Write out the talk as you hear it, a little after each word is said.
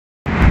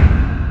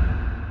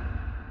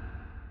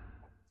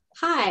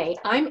Hi,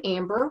 I'm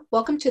Amber.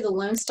 Welcome to the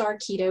Lone Star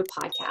Keto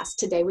podcast.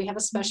 Today we have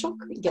a special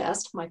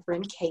guest, my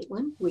friend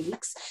Caitlin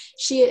Weeks.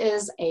 She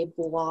is a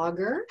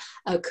blogger,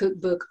 a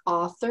cookbook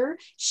author.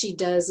 She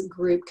does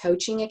group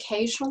coaching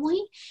occasionally,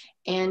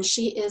 and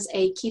she is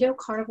a keto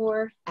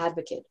carnivore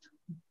advocate.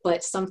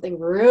 But something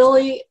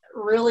really,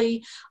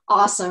 really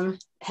awesome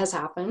has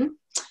happened.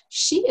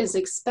 She is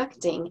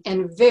expecting,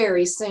 and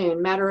very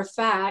soon, matter of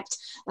fact,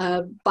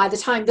 by the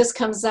time this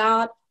comes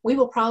out, we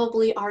will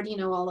probably already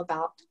know all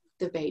about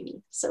the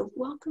baby. So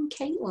welcome,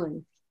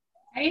 Caitlin.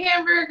 Hey,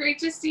 Amber, great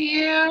to see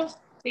you.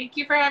 Thank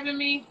you for having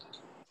me.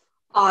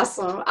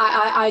 Awesome.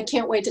 I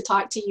can't wait to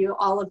talk to you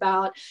all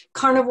about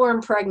carnivore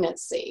and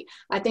pregnancy.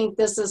 I think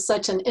this is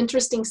such an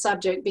interesting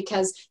subject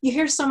because you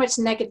hear so much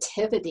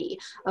negativity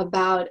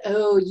about,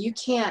 oh, you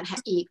can't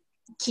eat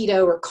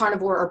keto or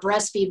carnivore or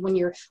breastfeed when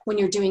you're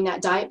doing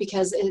that diet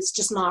because it's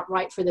just not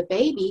right for the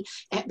baby,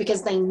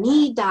 because they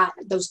need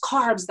those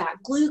carbs, that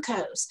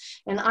glucose.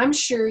 And I'm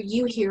sure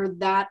you hear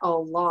that a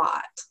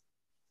lot.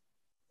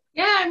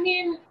 Yeah, I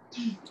mean,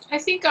 I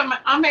think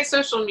on my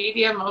social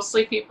media,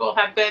 mostly people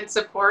have been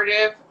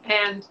supportive.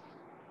 And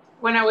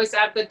when I was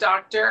at the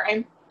doctor,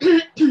 I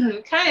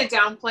kind of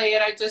downplay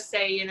it. I just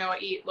say, I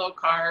eat low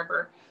carb,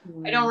 or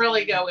I don't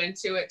really go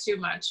into it too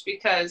much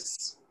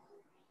because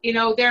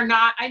they're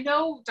not, I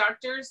know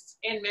doctors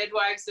and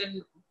midwives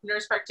and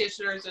nurse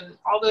practitioners and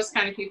all those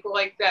kind of people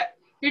like that,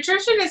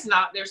 nutrition is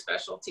not their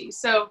specialty.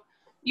 So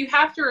you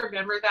have to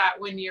remember that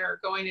when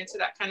you're going into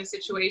that kind of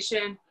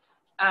situation,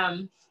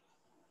 that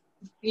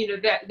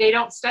they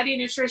don't study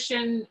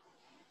nutrition.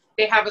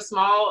 They have a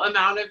small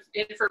amount of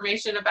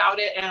information about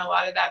it, and a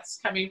lot of that's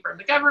coming from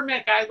the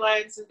government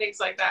guidelines and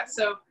things like that.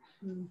 So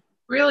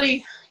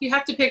really, you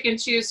have to pick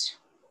and choose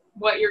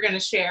what you're going to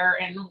share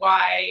and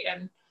why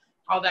and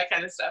all that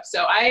kind of stuff.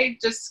 So I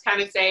just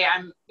kind of say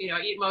I'm,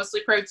 eat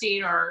mostly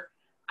protein, or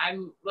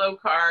I'm low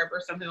carb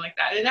or something like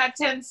that. And that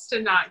tends to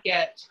not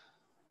get,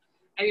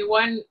 I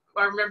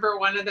remember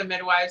one of the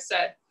midwives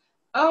said,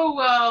 oh,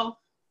 well,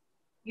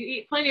 you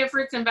eat plenty of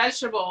fruits and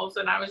vegetables.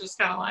 And I was just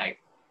kind of like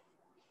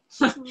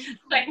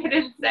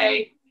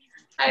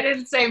I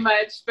didn't say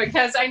much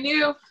because I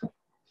knew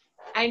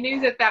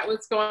that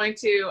was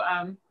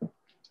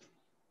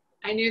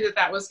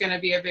going to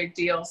be a big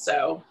deal.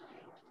 So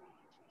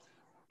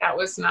that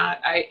was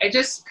not, I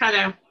just kind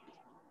of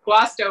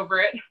glossed over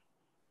it.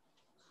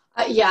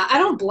 Yeah, I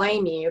don't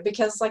blame you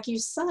because like you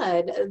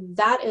said,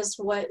 that is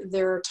what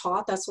they're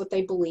taught. That's what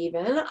they believe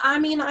in. I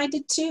mean, I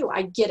did too.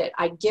 I get it.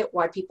 I get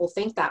why people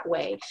think that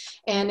way.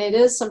 And it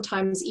is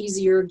sometimes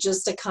easier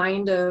just to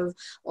kind of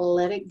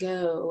let it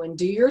go and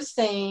do your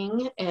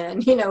thing.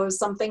 And, if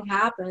something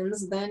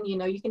happens, then,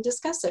 you can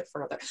discuss it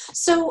further.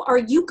 So are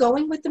you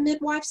going with the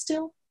midwife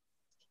still?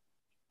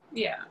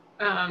 Yeah.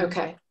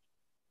 Okay.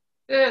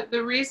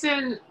 The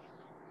reason,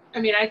 I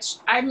mean,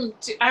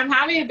 I'm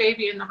having a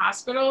baby in the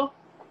hospital,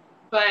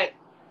 but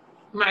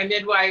my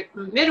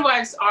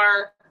midwives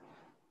are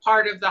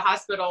part of the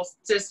hospital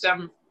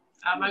system.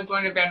 I'm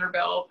going to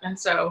Vanderbilt, and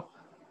so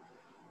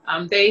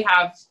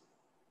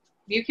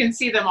you can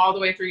see them all the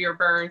way through your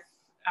birth,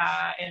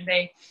 and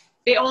they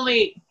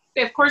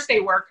of course they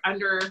work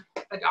under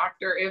a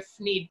doctor if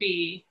need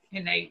be,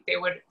 and they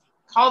would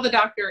call the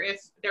doctor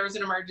if there was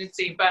an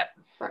emergency, but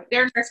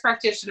they're nurse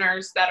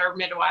practitioners that are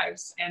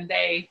midwives, and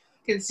they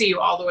can see you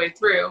all the way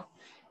through.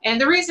 And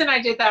the reason I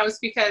did that was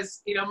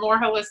because, more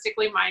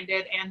holistically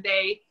minded, and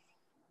they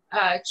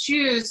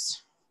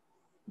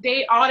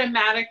they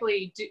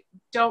automatically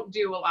don't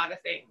do a lot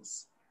of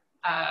things.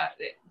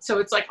 So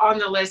it's like on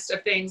the list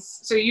of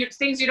things. So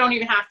things you don't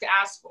even have to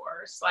ask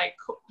for. It's like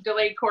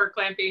delayed cord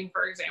clamping,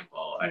 for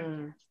example.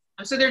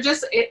 So they're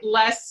just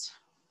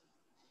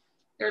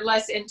they're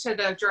less into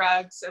the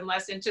drugs and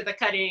less into the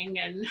cutting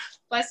and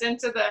less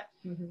into the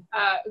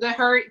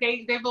hurt.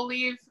 They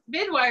believe,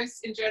 midwives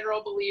in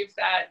general believe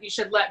that you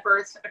should let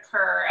birth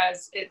occur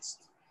as it's,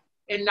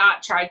 and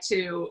not try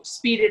to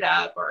speed it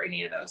up or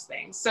any of those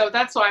things. So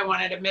that's why I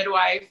wanted a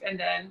midwife. And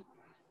then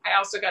I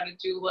also got a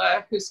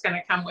doula who's going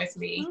to come with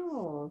me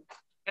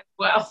as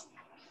well.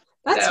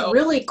 That's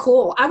really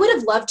cool. I would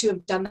have loved to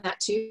have done that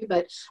too,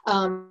 but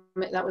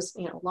that was,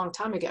 a long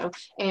time ago.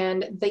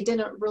 And they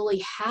didn't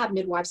really have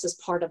midwives as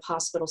part of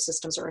hospital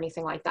systems or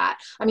anything like that.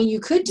 I mean, you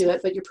could do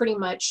it, but you're pretty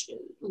much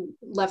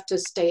left to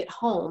stay at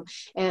home.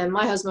 And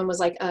my husband was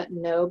like,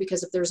 no,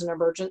 because if there's an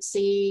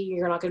emergency,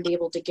 you're not going to be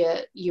able to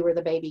get you or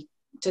the baby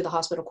to the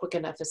hospital quick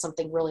enough if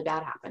something really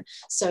bad happened.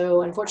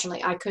 So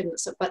unfortunately I couldn't.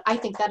 So, but I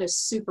think that is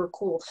super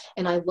cool.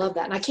 And I love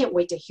that. And I can't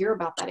wait to hear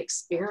about that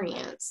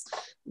experience.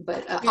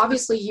 But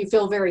obviously you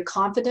feel very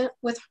confident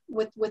with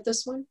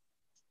this one.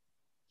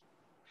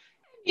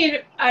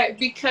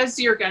 Because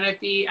you're going to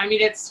be,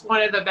 it's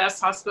one of the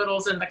best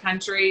hospitals in the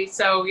country.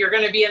 So you're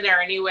going to be in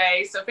there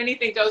anyway. So if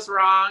anything goes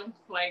wrong,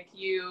 like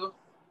you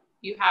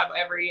have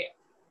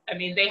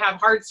they have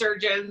heart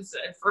surgeons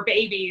for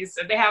babies,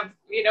 and they have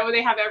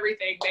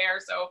everything there.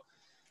 So,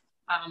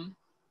 I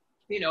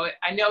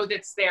know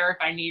that's there if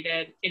I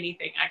needed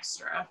anything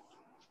extra.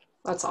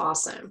 That's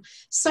awesome.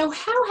 So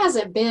how has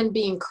it been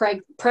being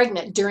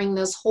pregnant during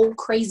this whole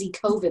crazy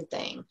COVID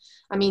thing?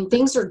 I mean,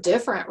 things are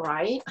different,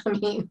 right? I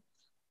mean,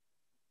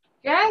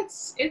 Yeah,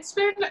 it's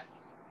been,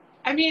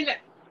 I mean,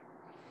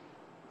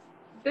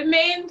 the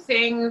main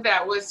thing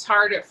that was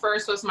hard at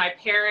first was my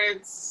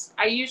parents.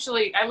 I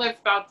live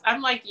about,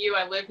 I'm like you,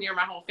 I live near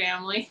my whole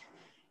family.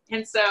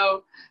 And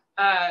so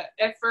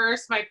at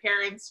first my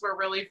parents were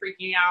really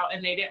freaking out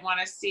and they didn't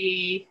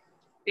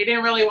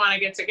really want to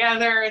get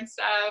together and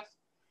stuff.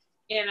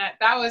 And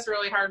that was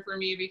really hard for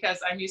me because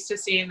I'm used to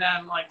seeing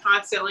them like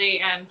constantly.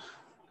 And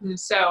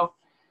so,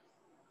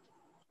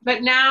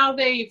 but now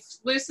they've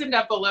loosened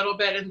up a little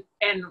bit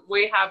and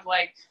we have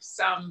like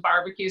some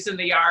barbecues in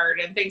the yard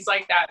and things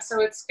like that.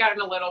 So it's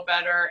gotten a little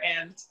better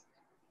and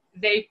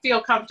they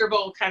feel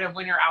comfortable kind of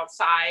when you're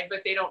outside, but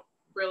they don't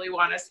really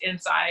want us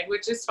inside,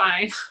 which is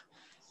fine.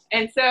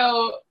 And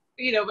so,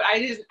 you know,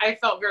 I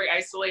felt very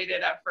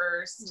isolated at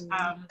first.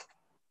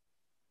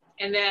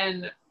 And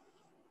then,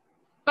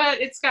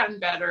 but it's gotten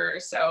better.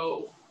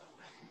 So,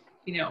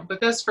 you know, but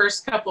those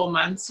first couple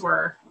months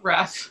were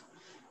rough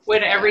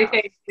when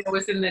everything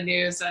was in the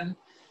news. And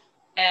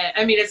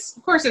I mean, of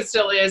course it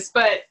still is,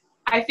 but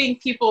I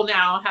think people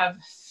now have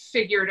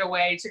figured a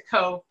way to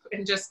cope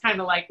and just kind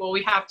of like, well,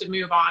 we have to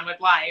move on with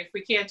life.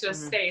 We can't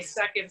just stay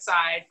stuck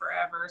inside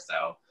forever.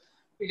 So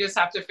we just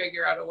have to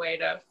figure out a way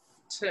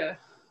to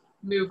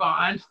move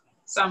on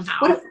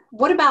somehow.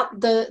 What about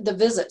the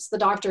visits, the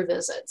doctor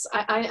visits?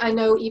 I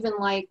know even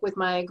like with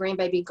my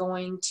grandbaby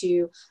going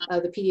to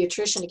the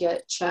pediatrician to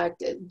get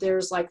checked,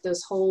 there's like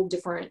this whole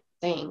different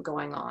thing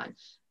going on.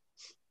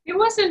 It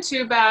wasn't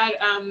too bad.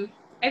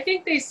 I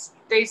think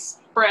they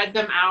spread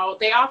them out.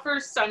 They offer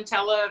some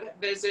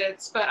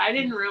televisits, but I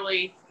didn't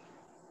really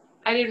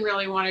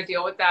want to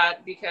deal with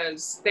that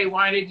because they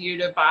wanted you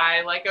to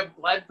buy like a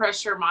blood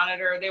pressure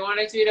monitor. They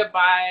wanted you to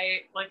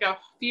buy like a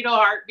fetal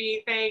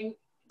heartbeat thing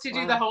to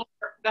do the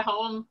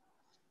home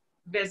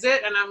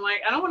visit. And I'm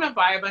like, I don't want to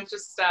buy a bunch of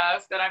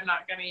stuff that I'm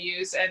not going to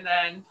use.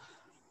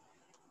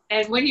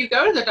 And when you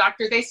go to the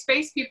doctor, they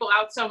space people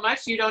out so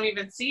much you don't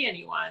even see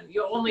anyone.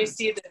 You only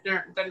see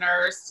the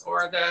nurse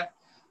or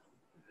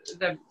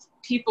the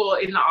people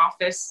in the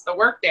office that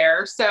work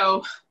there.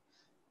 So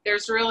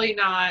there's really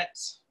not,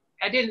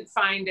 I didn't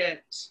find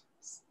it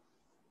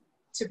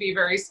to be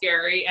very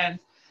scary. And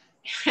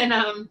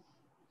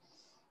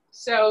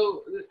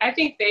so I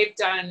think they've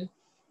done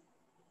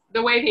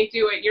the way they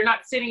do it. You're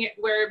not sitting at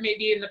where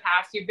maybe in the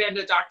past you've been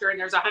to a doctor and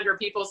there's 100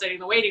 people sitting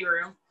in the waiting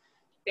room.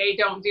 They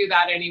don't do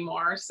that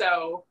anymore.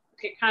 So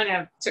it kind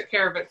of took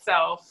care of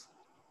itself.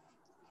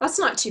 That's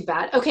not too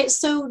bad. Okay,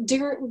 so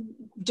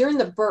during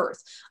the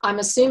birth, I'm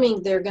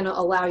assuming they're going to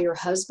allow your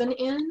husband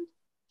in?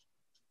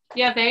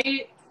 Yeah,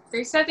 they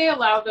said they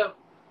allow the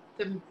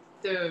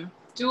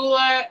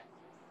doula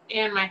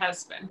and my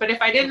husband. But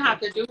if I didn't have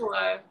the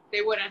doula,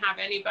 they wouldn't have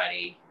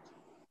anybody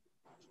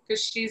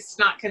because she's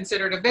not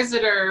considered a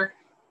visitor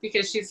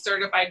because she's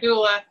certified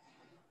doula.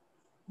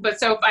 But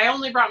so if I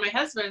only brought my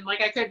husband, like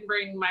I couldn't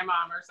bring my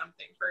mom or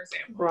something, for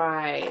example.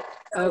 Right.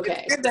 So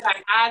okay. It's good that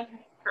I had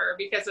her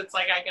because it's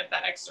like I get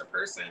that extra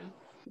person.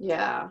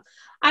 Yeah.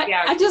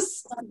 I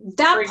just,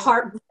 that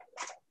part,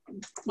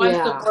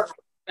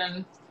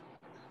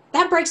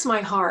 that breaks my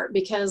heart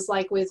because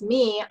like with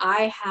me,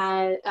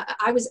 I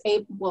was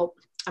able, well,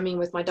 I mean,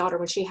 with my daughter,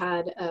 when she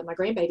had my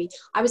grandbaby,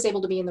 I was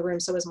able to be in the room.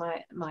 So was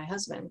my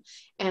husband.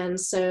 And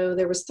so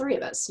there was 3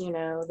 of us, you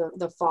know,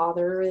 the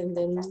father and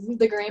then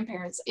the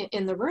grandparents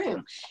in the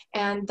room.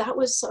 And that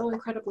was so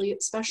incredibly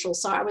special.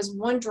 So I was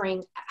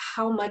wondering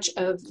how much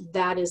of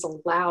that is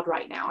allowed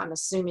right now. I'm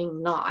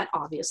assuming not,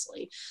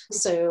 obviously.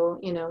 So,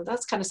 you know,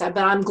 that's kind of sad,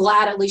 but I'm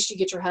glad at least you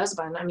get your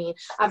husband. I mean,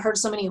 I've heard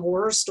so many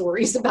horror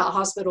stories about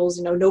hospitals,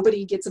 you know,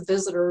 nobody gets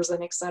visitors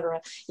and et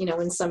cetera, you know,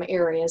 in some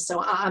areas.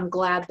 So I'm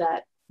glad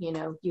that, you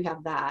know, you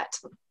have that.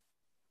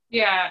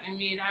 Yeah, I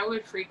mean, I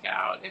would freak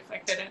out if I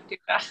couldn't do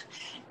that.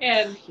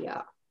 And,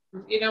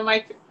 you know,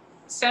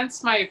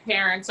 since my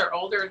parents are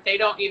older, they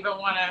don't even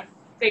want to,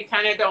 they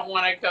kind of don't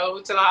want to go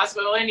to the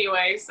hospital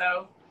anyway.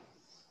 So,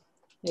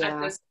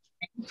 yeah.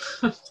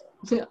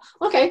 Yeah.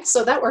 Okay,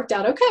 so that worked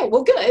out okay.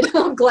 Well, good.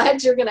 I'm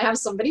glad you're going to have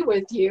somebody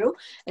with you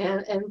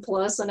and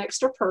plus an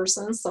extra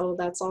person. So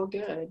that's all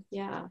good.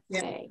 Yeah.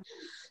 Okay.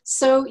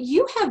 So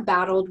you have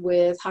battled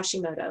with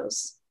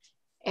Hashimoto's.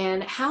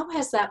 And how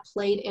has that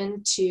played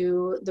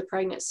into the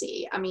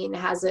pregnancy? I mean,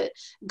 has it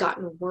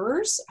gotten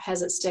worse?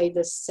 Has it stayed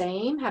the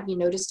same? Have you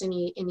noticed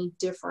any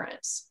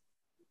difference?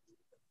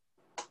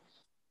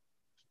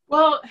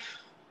 Well,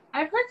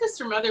 I've heard this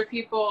from other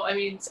people. I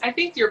mean, I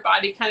think your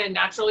body kind of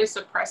naturally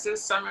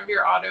suppresses some of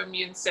your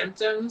autoimmune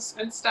symptoms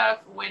and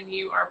stuff when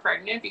you are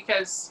pregnant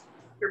because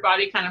your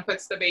body kind of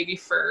puts the baby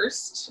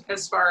first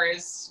as far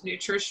as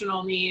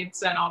nutritional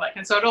needs and all that.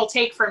 And so it'll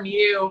take from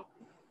you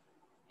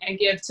and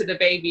give to the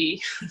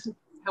baby,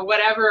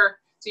 whatever.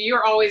 So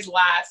you're always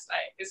last,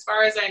 as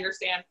far as I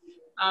understand.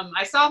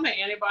 I saw my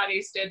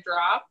antibodies did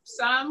drop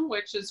some,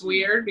 which is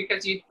weird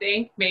because you'd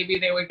think maybe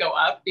they would go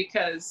up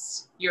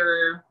because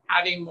you're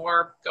having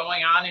more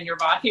going on in your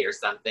body or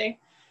something.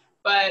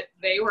 but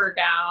they were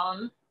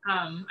down.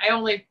 I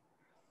only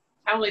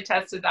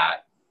tested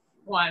that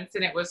once,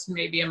 and it was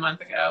maybe a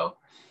month ago.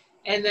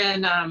 And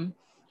then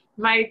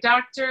my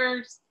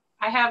doctor,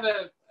 I have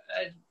a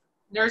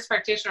nurse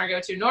practitioner I go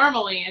to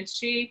normally, and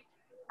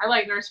I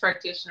like nurse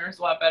practitioners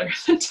a lot better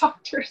than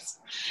doctors.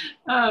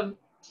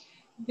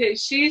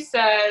 She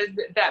said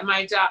that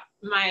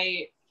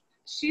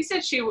she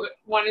said she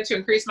wanted to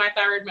increase my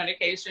thyroid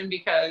medication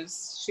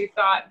because she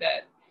thought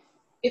that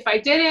if I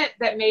didn't,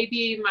 that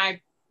maybe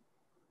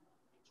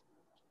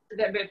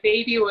that the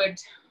baby would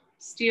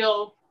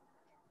steal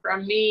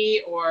from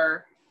me,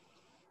 or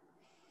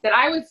that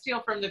I would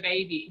steal from the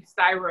baby's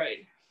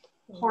thyroid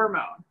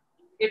hormone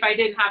if I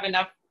didn't have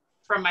enough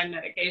from my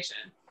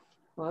medication.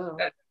 Wow.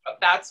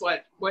 That's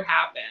what would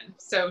happen.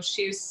 So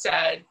she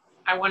said,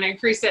 I want to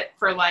increase it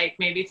for like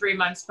maybe 3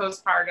 months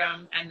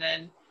postpartum, and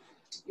then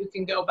you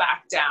can go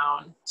back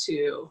down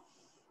to.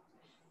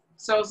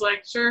 So I was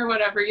like, sure,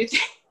 whatever you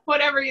think,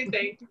 whatever you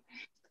think.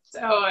 So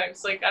I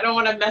was like, I don't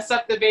want to mess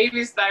up the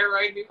baby's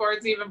thyroid before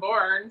it's even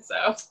born.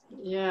 So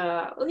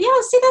yeah.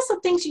 See, that's the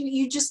things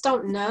you just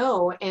don't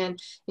know, and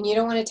you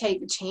don't want to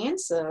take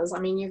chances. I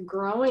mean, you're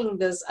growing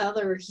this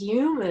other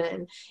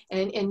human,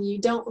 and you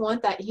don't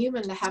want that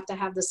human to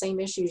have the same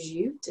issues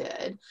you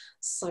did.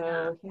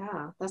 So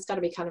yeah, that's got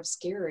to be kind of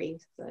scary.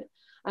 But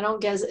I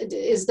don't guess,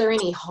 is there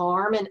any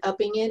harm in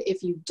upping it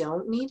if you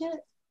don't need it?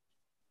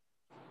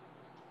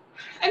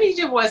 I mean,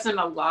 it wasn't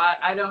a lot.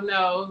 I don't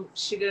know.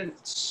 She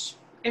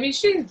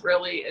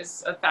really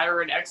is a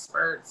thyroid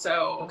expert,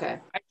 so okay.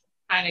 I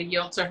kind of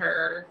yield to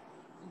her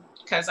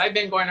because I've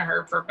been going to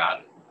her for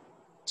about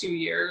 2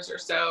 years or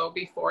so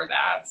before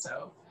that.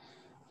 So,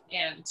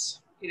 and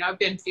I've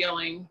been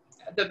feeling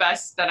the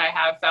best that I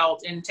have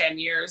felt in 10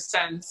 years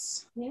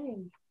since,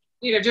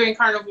 doing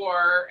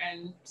carnivore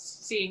and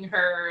seeing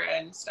her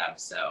and stuff.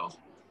 So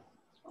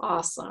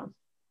awesome.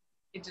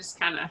 I just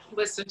kind of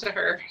listen to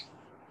her.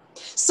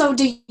 So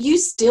do you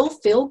still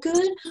feel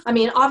good? I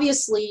mean,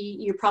 obviously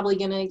you're probably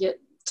going to get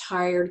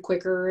tired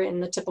quicker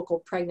and the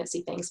typical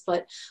pregnancy things,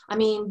 but I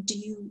mean, do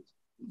you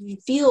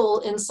feel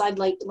inside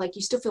like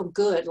you still feel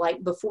good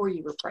like before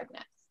you were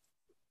pregnant?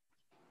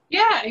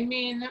 Yeah, I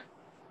mean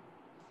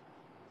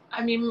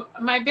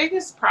my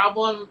biggest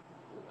problem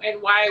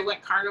and why I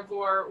went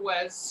carnivore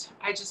was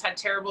I just had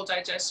terrible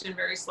digestion,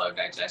 very slow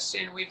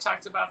digestion. We've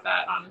talked about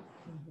that on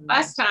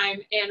last time.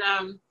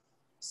 And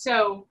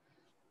so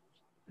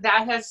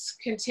that has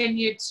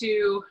continued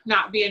to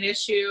not be an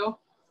issue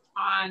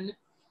on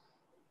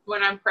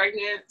when I'm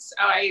pregnant. So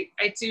I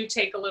do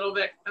take a little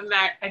bit of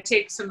I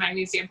take some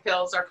magnesium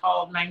pills. They're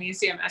called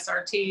magnesium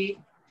SRT.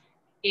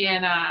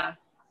 And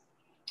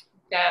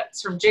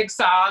that's from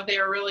Jigsaw. They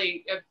are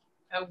really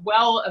a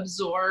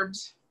well-absorbed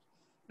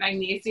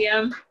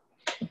magnesium.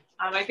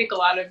 I think a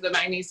lot of the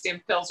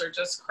magnesium pills are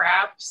just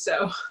crap.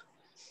 So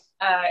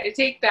I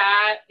take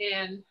that,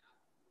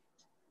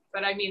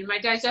 but I mean, my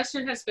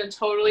digestion has been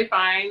totally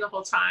fine the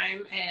whole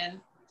time. And,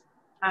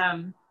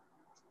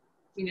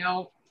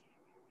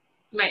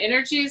 my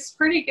energy is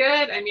pretty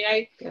good. I mean,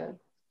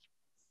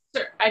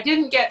 I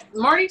didn't get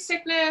morning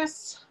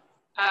sickness.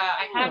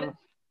 I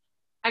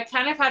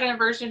kind of had an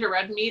aversion to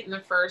red meat in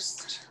the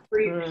first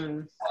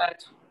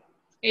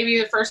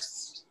maybe the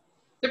first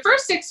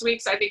 6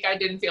 weeks. I think I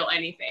didn't feel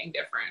anything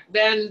different.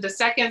 Then the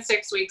second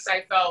 6 weeks,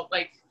 I felt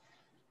like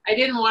I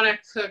didn't want to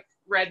cook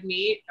red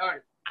meat,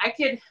 or I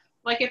could,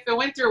 like, if it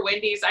went through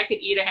Wendy's, I could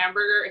eat a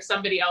hamburger if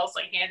somebody else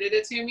like handed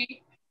it to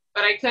me,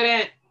 but I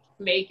couldn't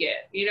make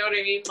it. You know what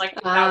I mean? Like,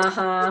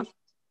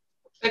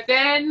 but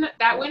then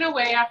that went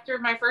away after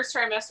my first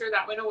trimester.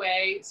 That went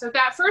away. So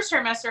that first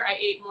trimester, I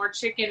ate more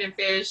chicken and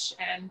fish,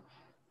 and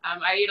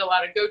I ate a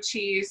lot of goat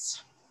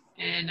cheese.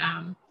 And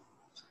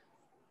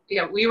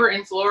we were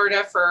in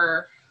Florida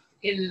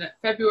in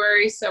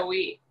February, so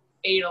we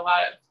ate a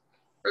lot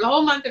for the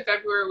whole month of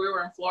February. We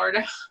were in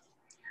Florida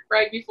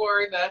right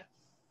before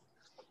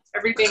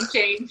everything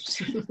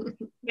changed.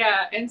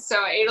 Yeah, and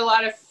so I ate a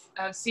lot of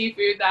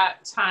seafood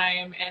that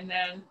time, and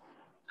then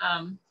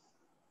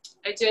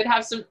I did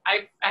have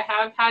I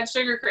have had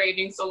sugar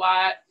cravings a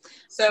lot,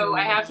 so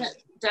I have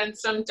done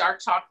some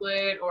dark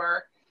chocolate,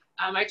 or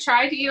I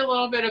tried to eat a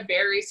little bit of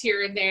berries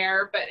here and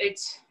there, but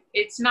it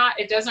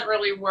doesn't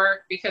really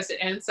work because it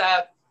ends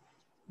up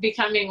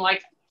becoming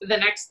like the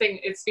next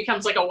thing. It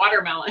becomes like a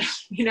watermelon.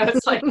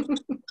 It's like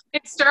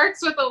it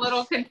starts with a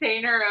little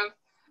container of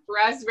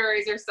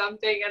raspberries or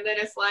something, and then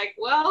it's like,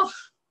 well,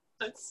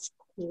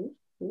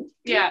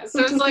 yeah. So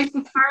it's like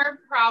carb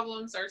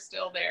problems are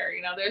still there.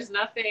 There's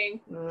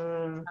nothing,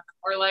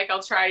 or like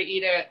I'll try to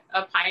eat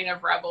a pint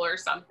of Rebel or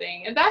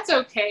something, and that's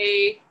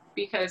okay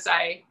because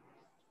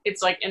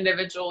it's like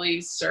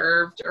individually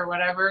served or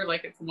whatever,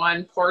 like it's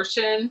one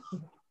portion.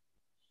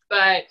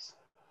 But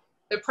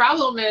the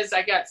problem is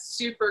I got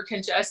super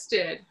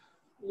congested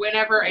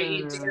whenever I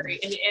eat dairy,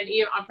 and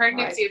even on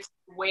pregnancy, it's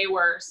way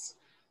worse.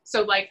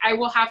 So like I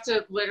will have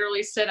to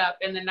literally sit up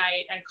in the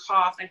night and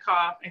cough and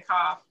cough and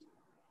cough.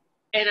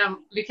 And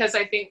because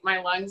I think my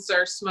lungs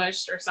are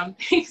smushed or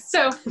something.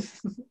 So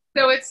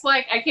it's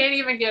like I can't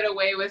even get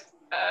away with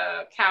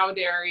cow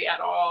dairy at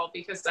all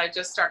because I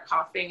just start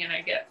coughing and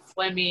I get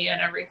phlegmy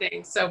and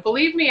everything. So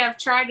believe me, I've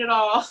tried it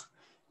all,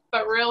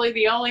 but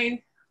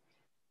really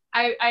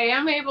I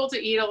am able to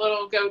eat a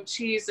little goat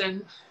cheese,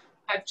 and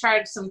I've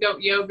tried some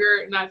goat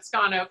yogurt and that's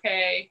gone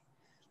okay.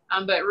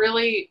 But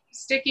really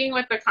sticking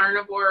with the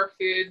carnivore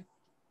food,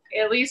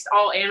 at least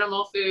all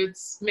animal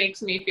foods,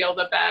 makes me feel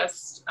the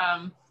best.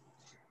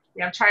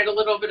 I've tried a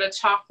little bit of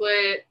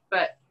chocolate,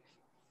 but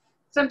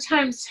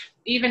sometimes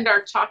even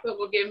dark chocolate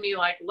will give me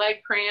like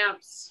leg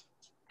cramps.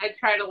 I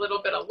tried a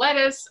little bit of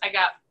lettuce. I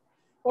got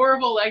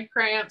horrible leg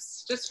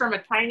cramps just from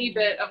a tiny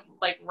bit of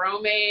like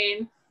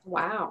romaine.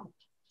 Wow.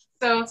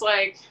 So it's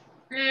like,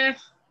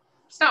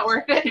 it's not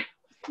worth it.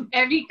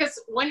 And because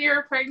when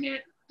you're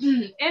pregnant,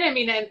 and I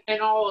mean,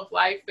 in all of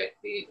life, but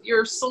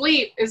your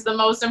sleep is the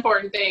most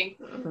important thing.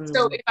 Mm-hmm.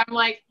 So if I'm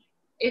like,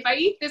 if I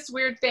eat this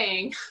weird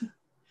thing,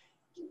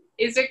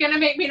 is it going to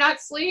make me not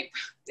sleep?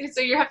 And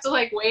so you have to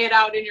like weigh it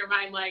out in your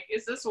mind. Like,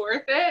 is this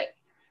worth it?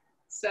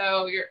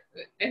 So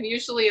and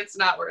usually it's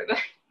not worth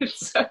it.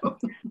 So,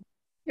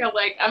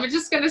 like, I'm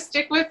just going to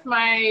stick with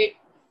I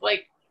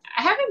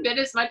haven't been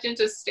as much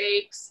into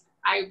steaks.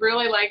 I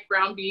really like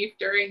ground beef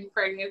during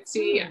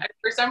pregnancy.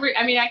 For some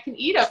reason, I mean, I can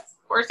eat of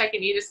course I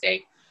can eat a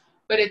steak,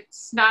 but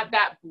it's not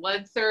that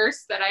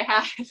bloodthirst that I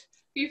had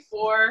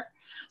before.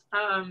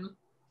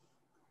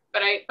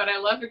 But I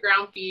love the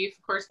ground beef,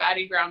 of course,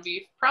 fatty ground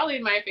beef, probably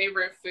my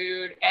favorite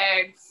food,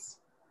 eggs.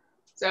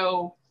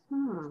 So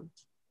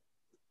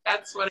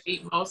that's what I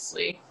eat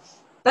mostly.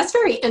 That's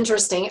very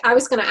interesting. I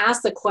was going to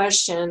ask the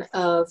question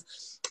of,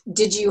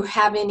 did you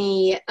have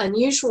any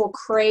unusual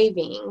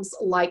cravings,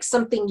 like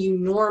something you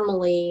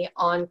normally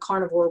on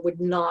carnivore would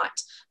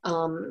not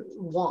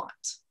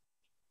want?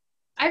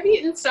 I've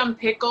eaten some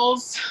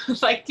pickles,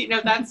 like,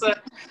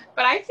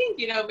 but I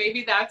think,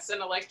 maybe that's an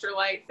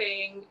electrolyte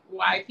thing,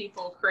 why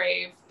people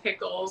crave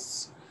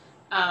pickles.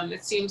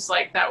 It seems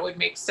like that would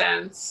make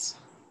sense.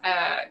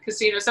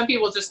 Because, some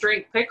people just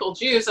drink pickle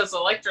juice as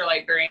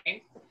electrolyte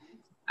drink.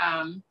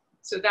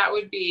 So that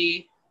would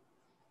be,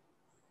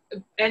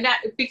 so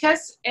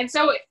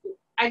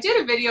I did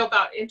a video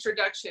about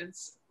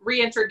reintroductions,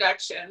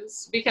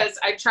 because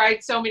I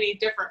tried so many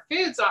different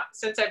foods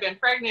since I've been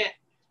pregnant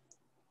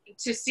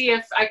to see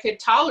if I could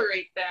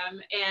tolerate them.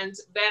 And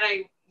then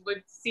I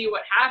would see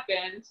what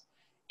happened.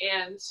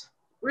 And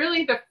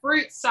really the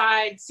fruit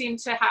side seemed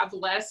to have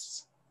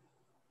less.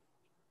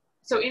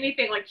 So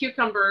anything like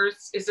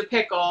cucumbers is a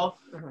pickle.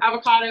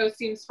 Avocado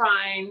seems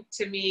fine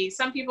to me.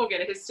 Some people get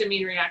a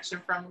histamine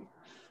reaction from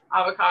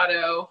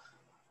avocado.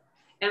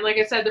 And like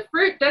I said, the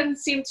fruit doesn't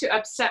seem to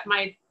upset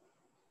my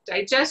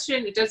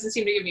digestion. It doesn't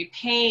seem to give me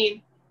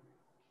pain,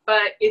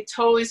 but it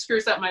totally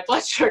screws up my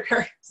blood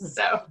sugar.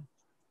 So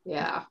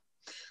yeah,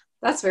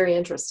 that's very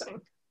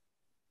interesting.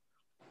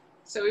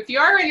 So if you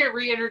are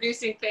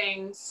reintroducing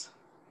things,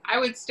 I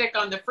would stick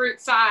on the fruit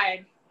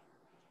side,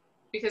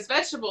 because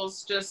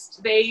vegetables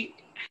they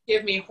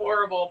give me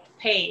horrible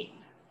pain,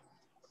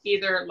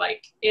 either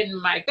like in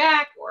my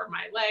back or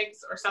my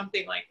legs or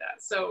something like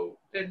that. So,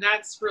 and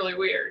that's really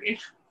weird.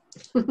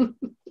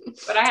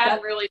 But I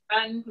hadn't really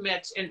done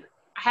much, and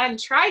I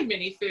hadn't tried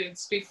many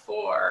foods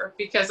before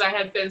because I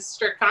had been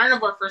strict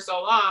carnivore for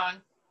so long.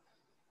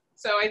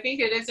 So I think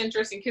it is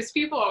interesting, because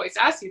people always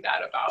ask you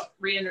that about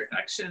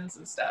reintroductions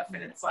and stuff.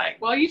 And it's like,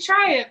 well, you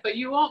try it, but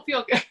you won't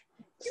feel good.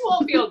 You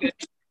won't feel good.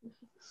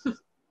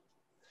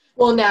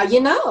 Well, now you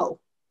know.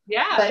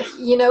 Yeah. But,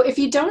 if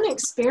you don't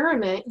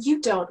experiment,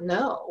 you don't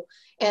know.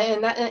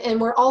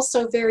 And we're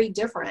also very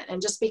different.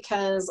 And just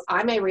because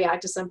I may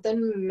react to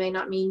something may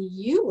not mean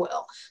you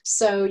will.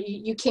 So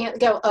you can't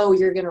go, oh,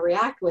 you're going to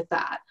react with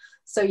that.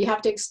 So you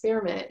have to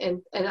experiment.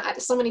 And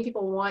so many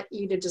people want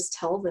you to just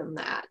tell them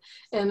that.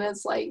 And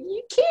it's like,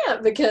 you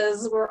can't,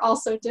 because we're all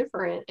so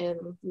different. And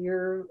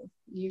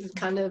you've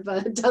kind of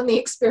done the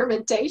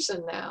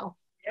experimentation now.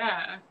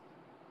 Yeah.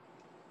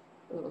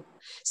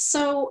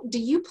 So do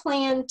you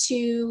plan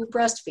to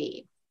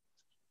breastfeed?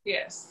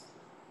 Yes.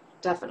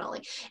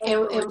 Definitely.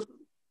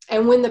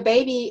 And when the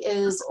baby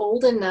is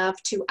old enough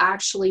to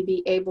actually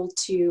be able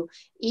to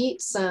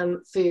eat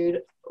some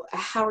food,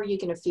 how are you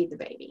going to feed the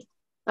baby?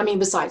 I mean,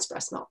 besides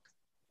breast milk.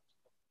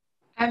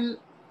 I'm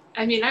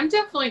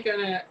definitely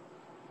gonna,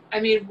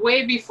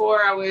 way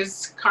before I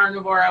was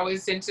carnivore, I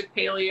was into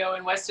paleo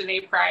and Weston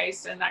A.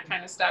 Price and that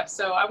kind of stuff.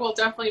 So I will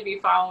definitely be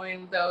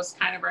following those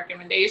kind of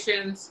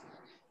recommendations.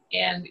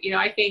 And,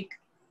 I think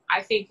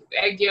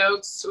egg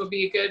yolks will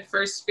be a good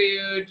first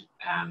food.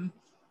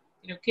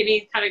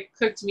 Any kind of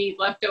cooked meat,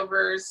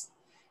 leftovers,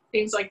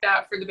 things like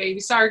that for the baby.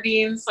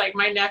 Sardines, like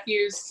my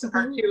nephews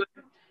are 2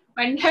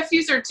 and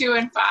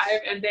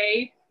 5, and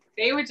they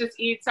would just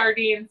eat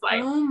sardines.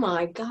 Like, oh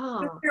my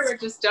God. Sister would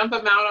just dump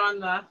them out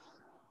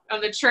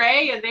on the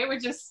tray, and they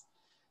would just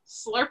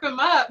slurp them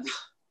up.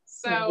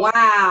 So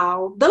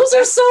wow, those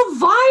are so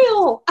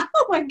vile.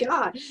 Oh my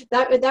God.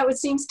 That would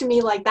seems to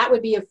me like that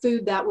would be a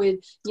food that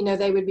would,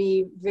 they would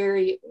be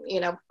very,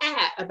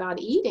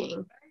 about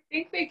eating. I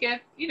think they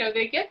get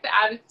the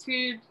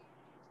attitude.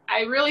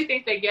 I really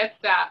think they get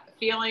that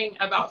feeling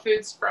about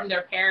foods from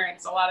their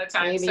parents a lot of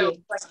times. Maybe. So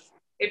like,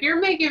 if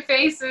you're making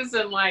faces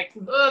and like,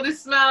 oh,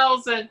 this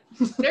smells, and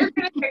they're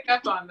going to pick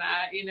up on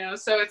that, you know?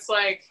 So it's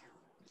like,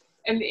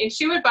 and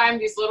she would buy them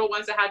these little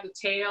ones that had the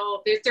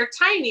tail. They're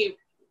tiny.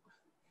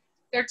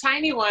 They're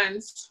tiny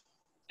ones.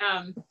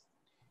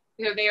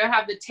 You know, they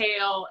have the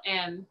tail,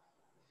 and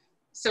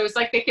so it's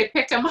like they could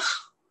pick them up.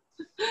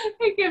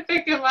 They could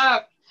pick them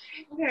up.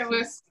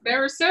 They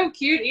were so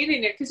cute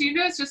eating it, because you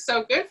know it's just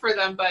so good for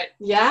them. But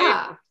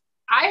yeah,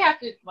 I have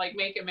to like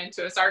make them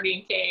into a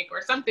sardine cake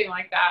or something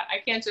like that. I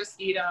can't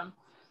just eat them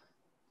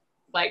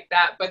like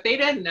that. But they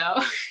didn't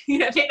know. You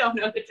know, they don't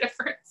know the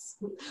difference.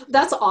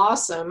 That's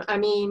awesome. I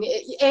mean,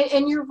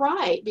 and you're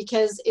right,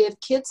 because if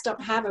kids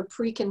don't have a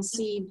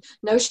preconceived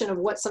notion of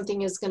what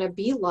something is going to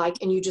be like,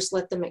 and you just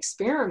let them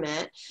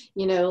experiment,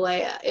 you know,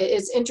 like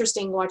it's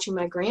interesting watching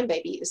my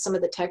grandbaby, some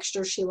of the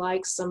texture she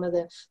likes, some of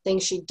the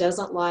things she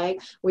doesn't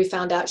like. We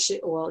found out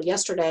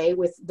yesterday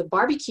with the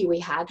barbecue we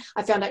had,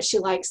 I found out she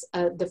likes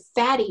the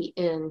fatty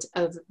end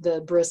of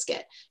the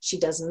brisket. She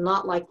does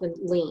not like the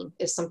lean.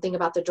 It's something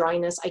about the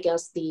dryness, I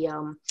guess, the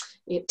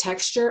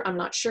texture, I'm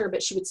not sure,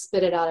 but she would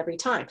spit it out every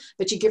time.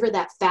 But you give her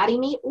that fatty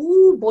meat,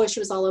 ooh boy, she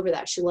was all over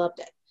that. She loved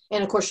it.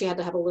 And of course she had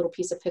to have a little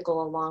piece of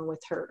pickle along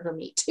with her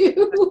meat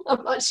too.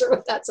 I'm not sure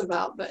what that's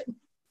about, but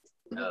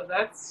oh,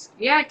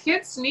 yeah,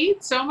 kids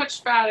need so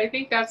much fat. I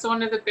think that's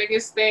one of the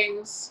biggest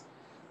things,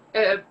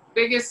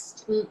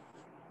 biggest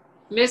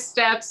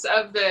missteps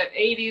of the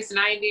 80s,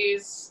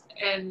 90s,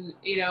 and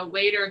you know,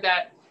 later,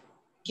 that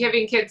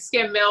giving kids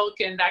skim milk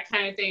and that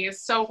kind of thing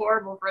is so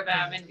horrible for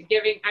them. And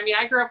I mean,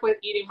 I grew up with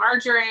eating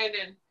margarine,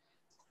 and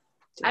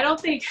I don't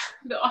think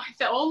the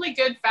only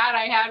good fat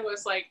I had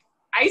was like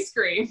ice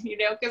cream, you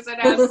know, because it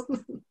has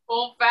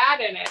full fat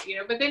in it, you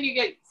know. But then you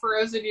get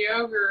frozen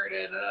yogurt,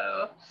 and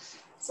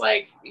it's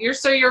like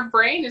your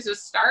brain is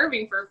just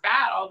starving for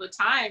fat all the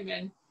time,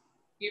 and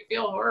you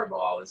feel horrible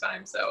all the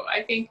time. So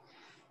I think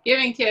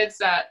giving kids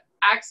that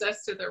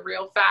access to the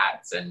real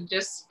fats and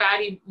just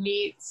fatty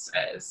meats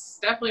is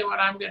definitely what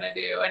I'm going to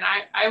do. And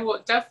I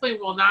will definitely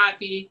will not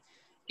be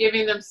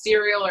giving them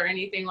cereal or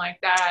anything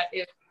like that.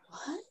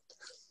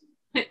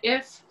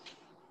 If,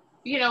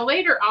 you know,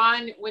 later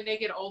on when they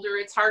get older,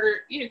 it's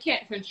harder, you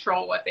can't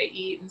control what they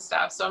eat and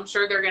stuff. So I'm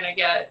sure they're going to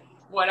get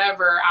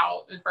whatever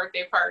out in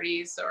birthday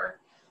parties or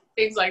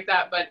things like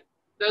that. But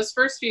those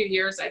first few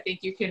years, I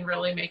think you can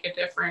really make a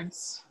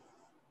difference.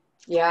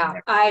 Yeah,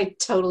 I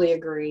totally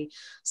agree.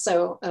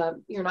 So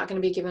you're not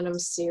going to be giving them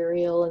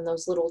cereal and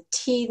those little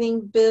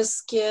teething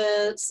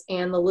biscuits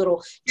and the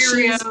little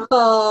cheese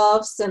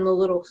puffs and the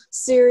little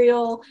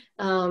cereal.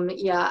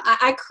 Yeah,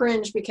 I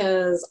cringe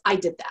because I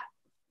did that,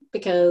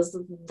 because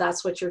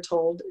that's what you're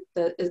told.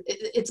 That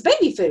it's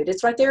baby food.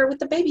 It's right there with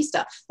the baby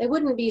stuff. They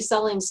wouldn't be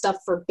selling stuff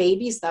for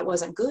babies that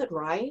wasn't good,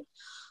 right?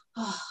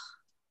 Oh,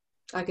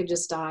 I could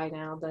just die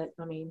now, but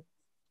I mean,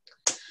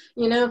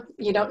 you know,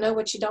 you don't know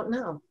what you don't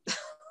know.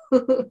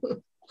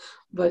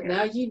 But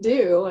now you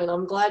do, and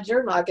I'm glad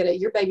you're not gonna,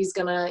 your baby's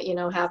gonna, you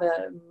know, have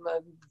a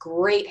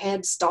great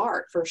head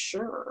start for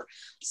sure.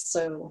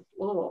 So,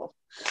 oh.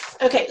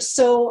 Okay,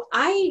 so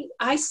I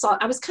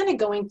was kind of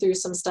going through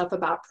some stuff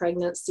about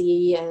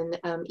pregnancy and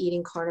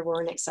eating carnivore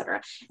and etc.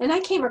 And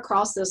I came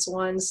across this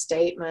one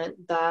statement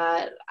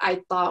that I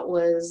thought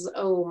was,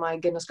 oh my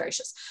goodness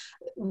gracious.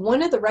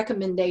 One of the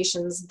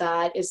recommendations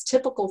that is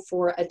typical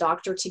for a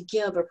doctor to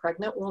give a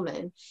pregnant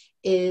woman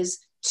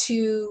is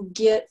to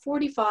get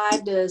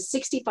 45 to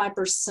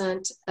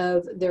 65%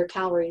 of their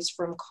calories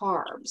from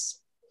carbs,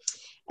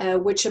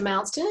 which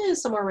amounts to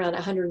somewhere around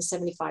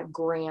 175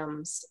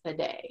 grams a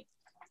day.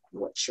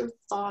 What's your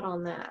thought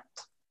on that?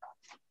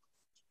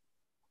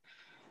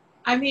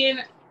 I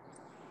mean,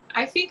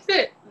 I think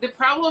that the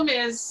problem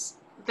is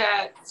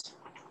that,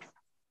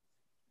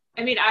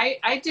 I mean, I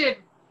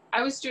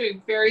was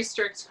doing very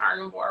strict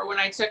carnivore when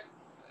I took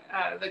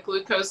the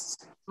glucose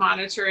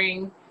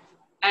monitoring,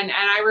 and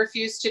I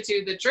refused to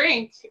do the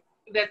drink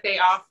that they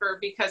offer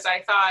because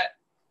I thought,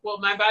 well,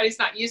 my body's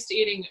not used to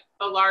eating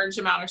a large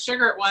amount of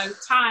sugar at one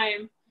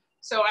time.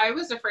 So I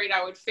was afraid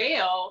I would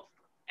fail,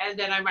 and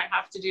then I might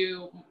have to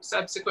do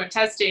subsequent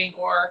testing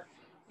or,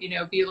 you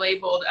know, be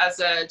labeled as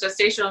a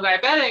gestational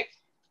diabetic.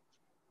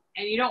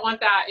 And you don't want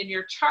that in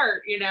your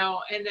chart, you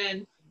know. And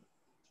then,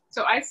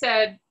 so I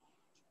said,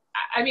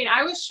 I mean,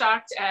 I was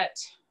shocked at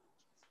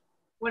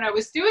when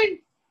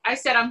I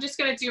said, I'm just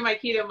going to do my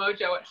Keto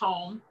Mojo at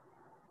home.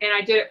 And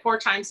I did it 4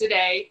 times a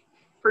day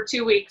for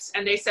 2 weeks.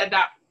 And they said,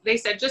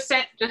 just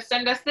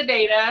send us the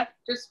data,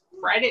 just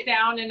write it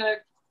down in a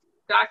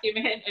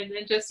document and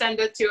then just send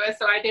it to us.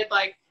 So I did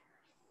like,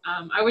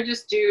 I would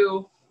just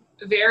do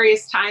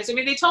various times. I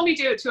mean, they told me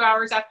to do it 2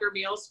 hours after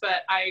meals,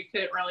 but I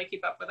couldn't really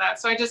keep up with that.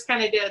 So I just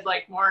kind of did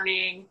like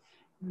morning,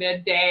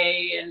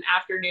 midday, and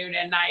afternoon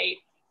and night.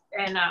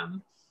 And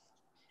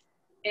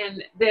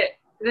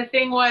the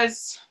thing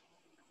was,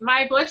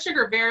 my blood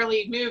sugar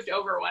barely moved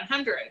over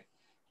 100.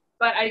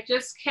 But I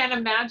just can't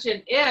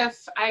imagine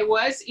if I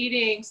was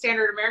eating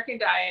standard American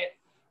diet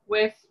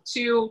with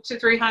 200 to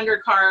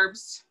 300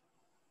 carbs,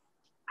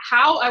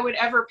 how I would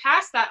ever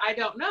pass that, I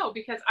don't know,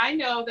 because I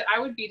know that I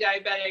would be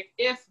diabetic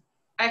if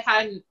I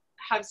hadn't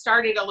have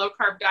started a low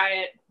carb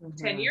diet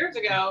 10 years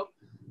ago.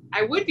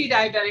 I would be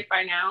diabetic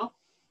by now.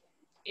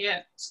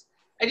 And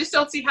I just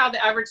don't see how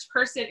the average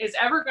person is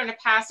ever going to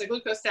pass a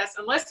glucose test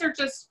unless they're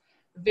just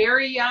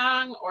very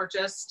young or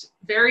just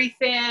very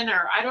thin,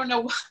 or I don't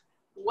know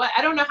what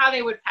I don't know how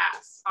they would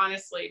pass,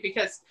 honestly,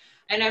 because,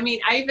 and I mean,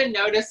 I even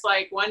noticed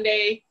like one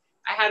day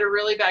I had a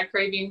really bad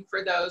craving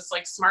for those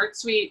like Smart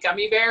Sweet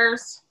gummy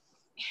bears,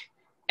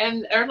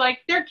 and they're like,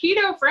 they're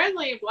keto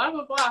friendly, blah,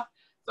 blah, blah.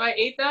 So I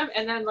ate them,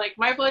 and then like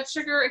my blood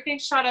sugar, I think,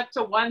 shot up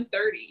to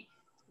 130.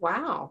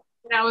 Wow.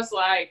 And I was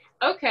like,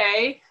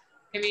 okay,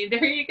 I mean,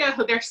 there you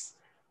go.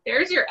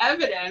 There's your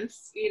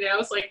evidence, you know.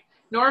 It's like,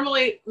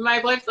 normally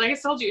my blood, like I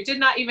told you, it did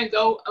not even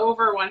go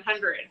over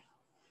 100.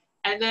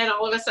 And then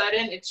all of a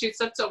sudden it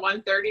shoots up to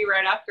 130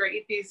 right after I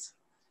eat these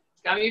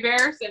gummy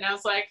bears. And I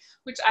was like,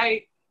 which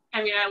I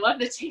mean, I love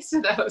the taste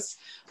of those,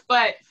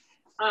 but,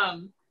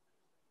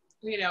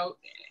 you know,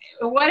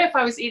 what if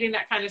I was eating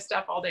that kind of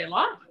stuff all day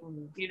long?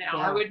 You know,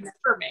 I would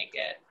never make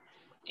it.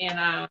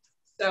 And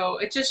so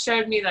it just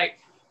showed me like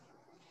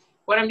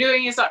what I'm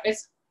doing is, I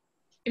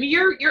mean,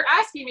 you're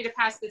asking me to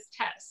pass this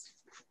test.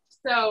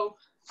 So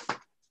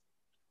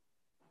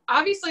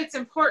obviously it's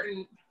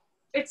important.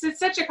 It's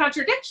such a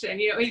contradiction,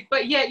 you know,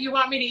 but yet you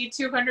want me to eat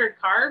 200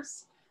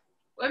 carbs?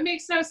 Well, it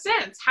makes no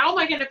sense. How am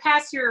I going to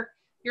pass your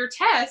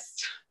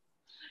test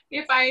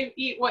if I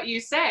eat what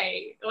you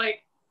say?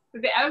 Like,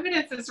 the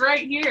evidence is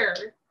right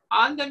here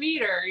on the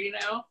meter, you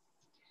know?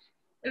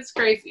 It's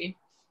crazy.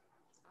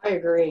 I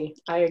agree.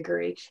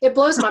 It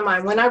blows my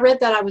mind. When I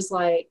read that, I was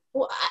like,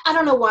 well, I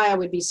don't know why I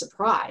would be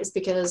surprised,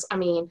 because I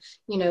mean,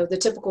 you know, the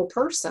typical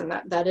person,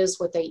 that is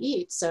what they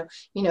eat. So,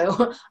 you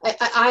know,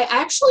 I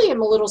actually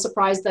am a little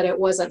surprised that it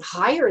wasn't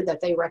higher that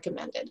they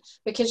recommended,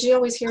 because you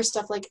always hear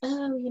stuff like,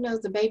 oh, you know,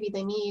 the baby,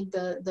 they need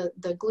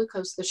the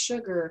glucose, the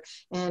sugar,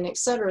 and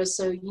etc.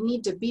 So you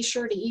need to be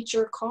sure to eat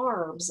your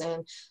carbs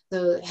and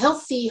the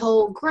healthy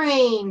whole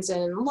grains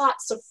and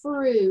lots of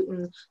fruit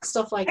and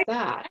stuff like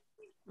that.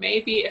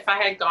 Maybe if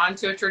I had gone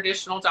to a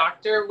traditional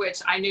doctor,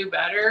 which I knew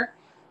better.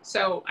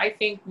 So I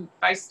think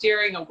by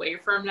steering away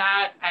from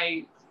that,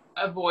 I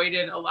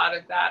avoided a lot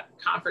of that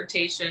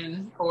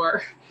confrontation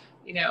or,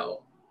 you know,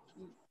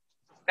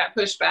 that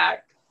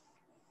pushback.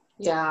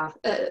 Yeah,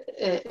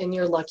 and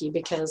you're lucky,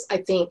 because I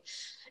think,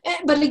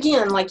 but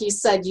again, like you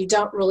said, you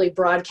don't really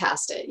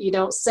broadcast it. You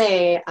don't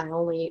say, I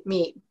only eat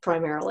meat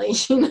primarily,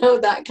 you know,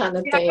 that kind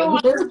of thing.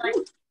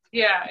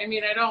 Yeah, I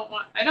mean, I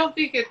don't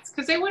think it's,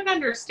 because they wouldn't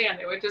understand.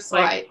 They would just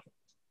like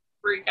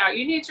freak out.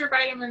 You need your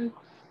vitamin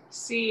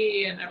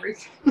C and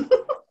everything.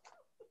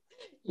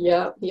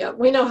 Yeah,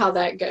 we know how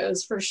that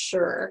goes for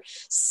sure.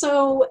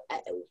 So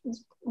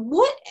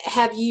what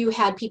have you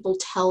had people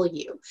tell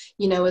you,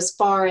 you know, as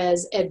far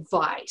as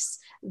advice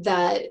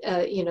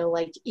that, you know,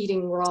 like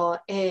eating raw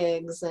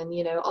eggs and,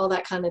 you know, all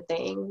that kind of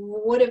thing?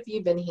 What have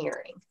you been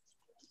hearing?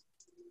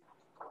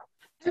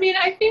 I mean,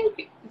 I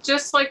think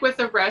just like with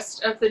the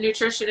rest of the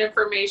nutrition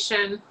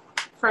information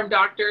from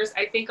doctors,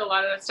 I think a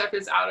lot of that stuff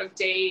is out of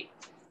date.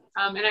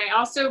 And I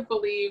also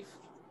believe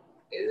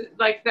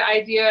like the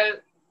idea,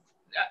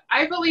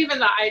 I believe in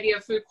the idea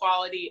of food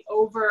quality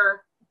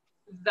over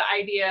the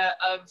idea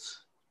of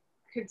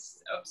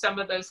some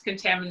of those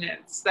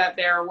contaminants that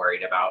they're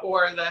worried about,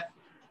 or the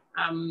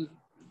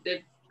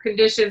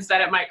conditions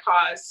that it might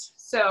cause.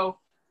 So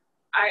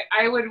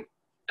I wouldn't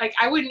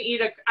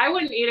eat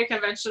a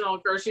conventional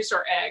grocery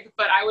store egg,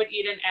 but I would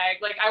eat an egg.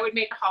 Like, I would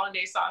make a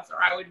hollandaise sauce,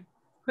 or I would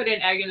put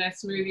an egg in a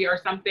smoothie or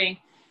something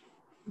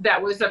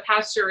that was a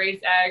pasture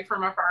raised egg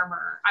from a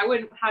farmer. I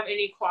wouldn't have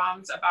any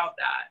qualms about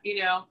that, you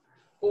know.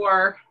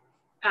 Or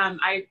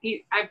I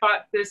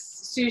bought this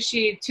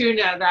sushi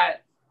tuna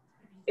that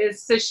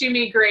is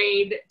sashimi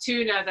grade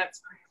tuna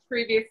that's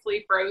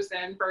previously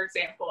frozen, for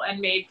example, and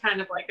made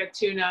kind of like a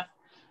tuna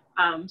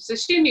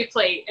sashimi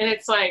plate. And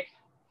it's like,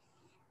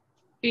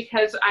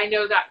 because I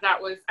know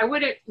that was, I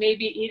wouldn't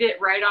maybe eat it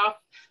right off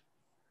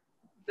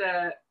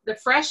the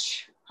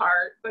fresh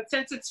part, but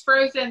since it's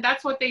frozen,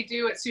 that's what they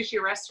do at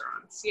sushi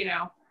restaurants, you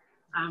know.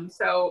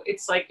 So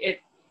it's like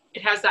it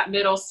has that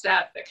middle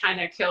step that kind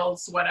of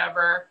kills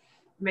whatever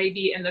may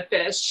be in the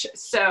fish.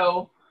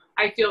 So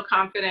I feel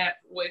confident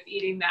with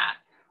eating that.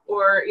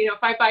 Or, you know,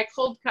 if I buy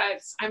cold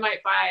cuts, I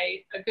might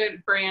buy a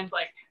good brand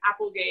like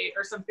Applegate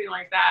or something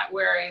like that.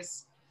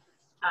 Whereas,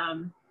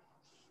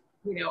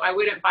 you know, I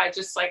wouldn't buy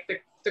just like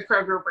the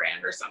Kroger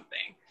brand or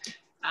something.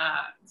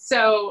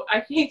 So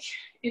I think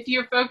if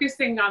you're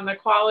focusing on the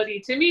quality,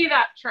 to me,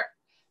 that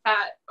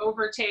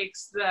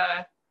overtakes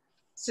the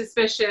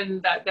suspicion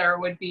that there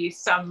would be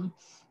some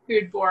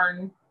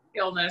foodborne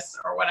illness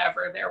or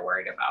whatever they're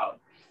worried about.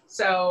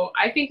 So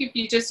I think if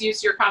you just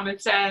use your common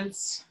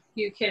sense,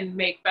 you can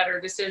make better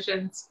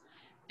decisions.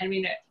 I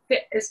mean,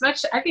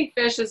 I think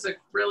fish is a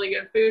really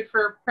good food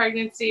for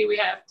pregnancy. We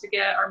have to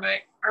get our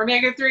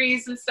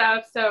omega-3s and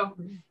stuff. So,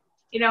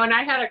 you know, and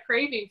I had a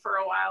craving for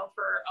a while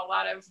for a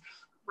lot of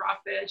raw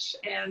fish,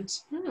 and,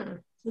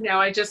 you know,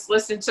 I just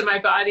listened to my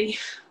body.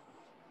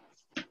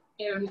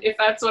 And if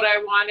that's what I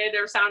wanted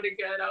or sounded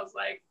good, I was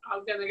like,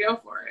 I'm going to go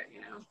for it,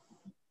 you know?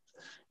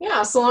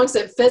 Yeah, so long as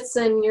it fits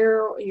in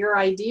your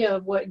idea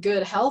of what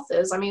good health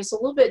is. I mean, it's a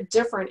little bit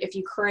different if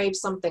you crave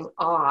something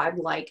odd,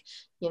 like,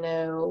 you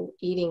know,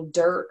 eating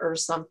dirt or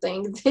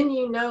something, then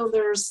you know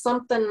there's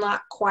something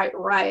not quite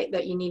right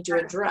that you need to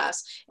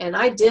address. And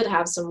I did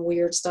have some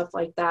weird stuff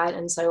like that.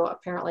 And so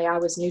apparently I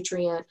was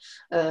nutrient,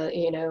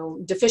 you know,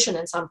 deficient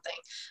in something.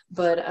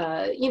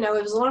 But, you know,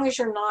 as long as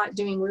you're not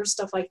doing weird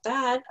stuff like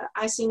that,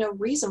 I see no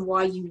reason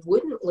why you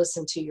wouldn't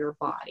listen to your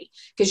body,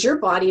 because your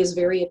body is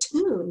very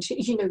attuned.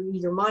 You know,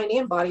 your mind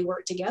and body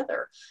work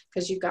together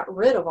because you've got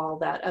rid of all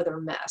that other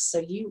mess.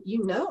 So you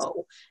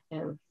know,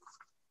 and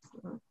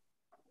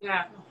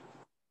yeah,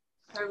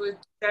 I would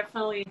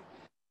definitely,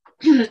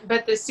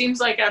 but this seems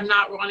like I'm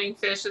not wanting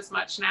fish as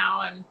much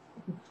now. I'm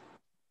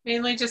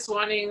mainly just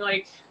wanting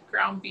like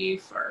ground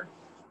beef or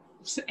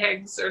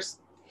eggs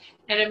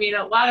and I mean,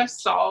 a lot of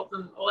salt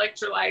and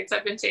electrolytes.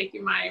 I've been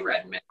taking my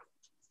Redmond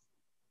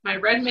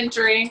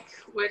drink,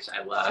 which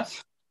I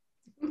love.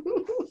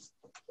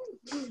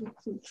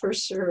 For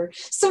sure.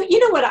 So, you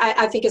know what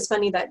I think is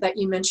funny that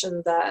you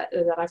mentioned that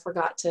I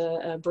forgot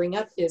to bring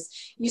up is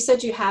you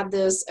said you had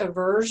this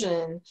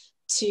aversion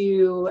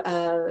to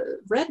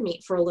red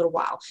meat for a little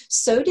while.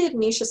 So did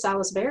Nisha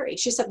Salisbury.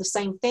 She said the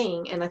same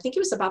thing, and I think it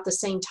was about the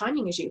same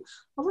timing as you.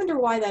 I wonder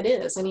why that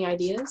is. Any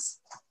ideas?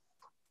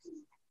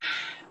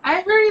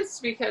 I heard it's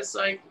because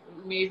like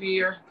maybe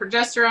your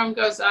progesterone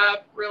goes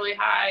up really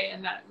high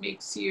and that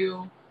makes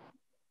you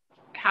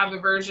have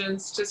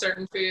aversions to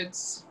certain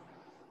foods.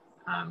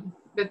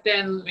 But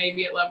then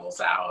maybe it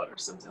levels out or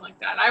something like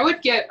that. I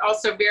would get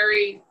also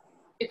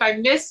if I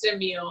missed a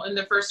meal in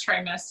the first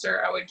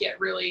trimester, I would get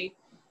really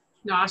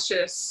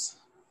nauseous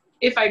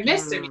if I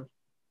missed a meal.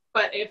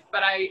 But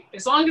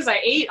as long as I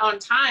ate on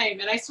time,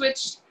 and I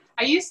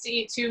used to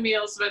eat 2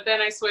 meals, but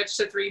then I switched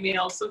to 3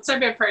 meals. Since I've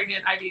been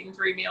pregnant, I've eaten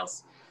 3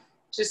 meals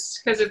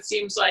just because it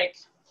seems like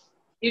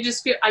you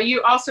just feel,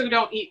 you also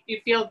don't eat,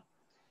 you don't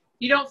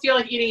feel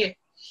like eating a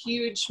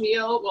huge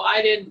meal. Well,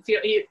 I didn't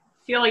feel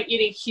like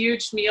eating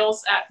huge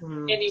meals at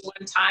any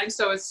one time.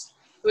 So it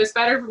was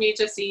better for me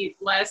to eat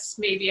less.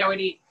 Maybe I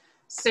would eat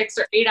 6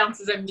 or 8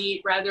 ounces of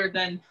meat rather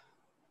than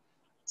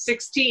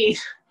 16,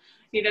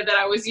 you know, that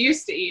I was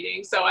used to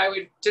eating. So I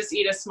would just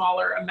eat a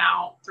smaller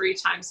amount 3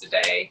 times a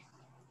day.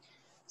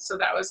 So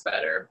that was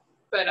better.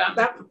 But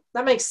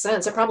that makes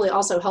sense. It probably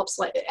also helps.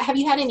 Like, have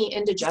you had any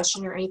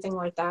indigestion or anything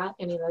like that?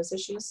 Any of those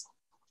issues?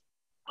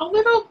 A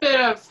little bit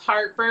of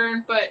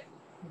heartburn, but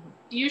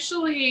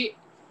usually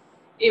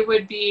it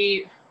would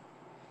be,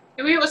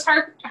 I mean, it was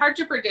hard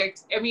to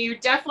predict. I mean, you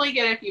definitely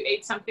get it if you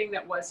ate something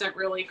that wasn't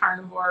really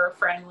carnivore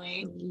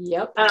friendly.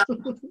 Yep.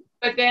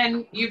 But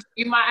then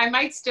I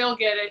might still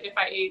get it if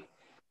I ate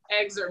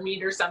eggs or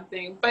meat or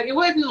something, but it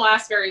wouldn't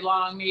last very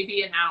long,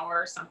 maybe an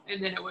hour or something,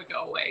 and then it would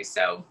go away.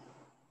 So,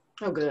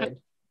 oh,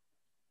 good.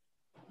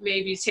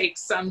 Maybe take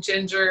some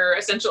ginger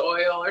essential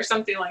oil or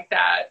something like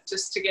that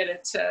just to get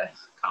it to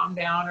calm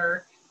down,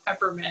 or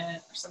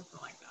peppermint or something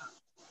like that.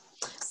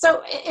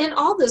 So in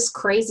all this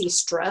crazy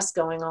stress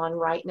going on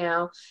right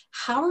now,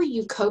 how are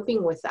you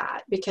coping with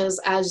that? Because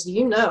as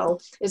you know,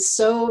 it's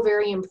so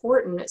very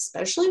important,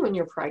 especially when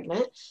you're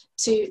pregnant,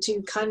 to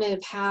kind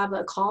of have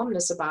a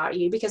calmness about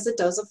you, because it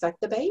does affect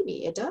the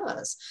baby. It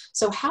does.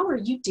 So how are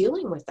you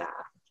dealing with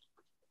that?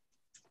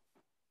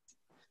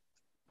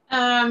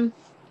 I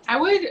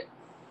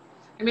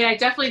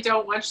definitely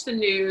don't watch the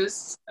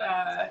news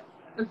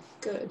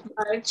Good.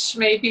 much.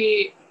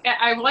 Maybe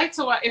I like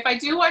to watch, if I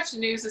do watch the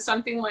news, it's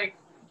something like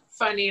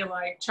funny,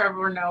 like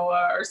Trevor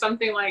Noah, or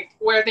something like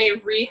where they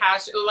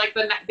rehash, like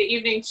the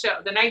evening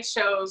show, the night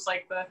shows,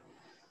 like the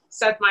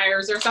Seth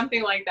Meyers or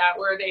something like that,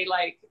 where they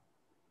like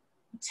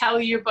tell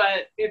you,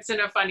 but it's in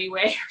a funny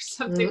way or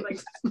something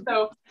like that.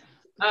 So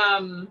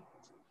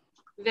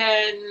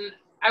then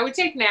I would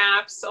take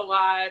naps a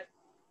lot.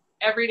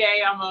 Every day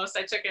almost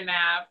I took a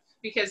nap,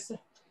 because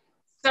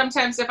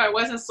sometimes if I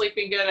wasn't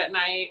sleeping good at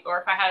night,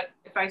 or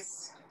if I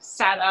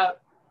sat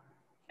up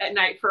at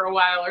night for a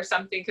while or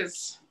something,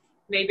 because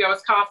maybe I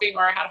was coughing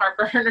or I had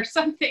heartburn or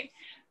something,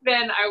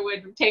 then I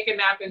would take a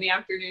nap in the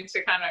afternoon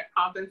to kind of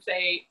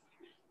compensate.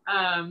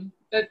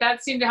 But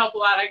that seemed to help a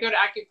lot. I go to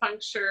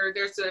acupuncture.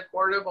 There's a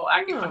portable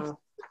acupuncture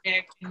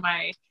clinic in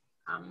my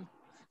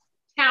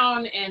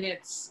town, and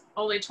it's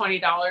only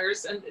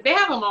 $20. And they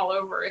have them all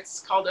over. It's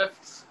called a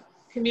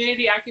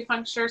community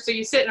acupuncture. So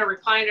you sit in a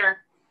recliner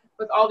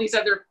with all these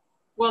other,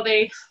 well,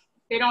 they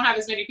don't have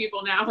as many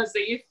people now as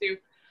they used to,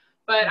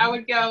 but I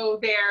would go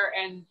there,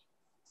 and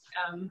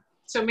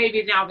so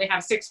maybe now they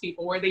have 6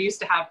 people where they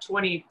used to have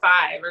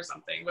 25 or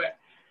something, but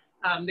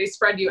they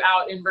spread you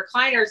out in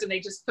recliners, and they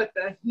just put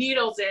the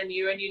needles in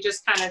you, and you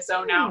just kind of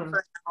zone out for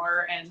an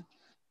hour. And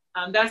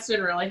that's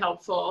been really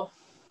helpful.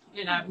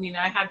 And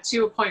I had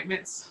 2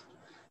 appointments.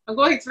 I'm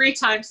going 3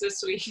 times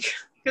this week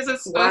because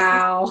it's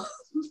supposed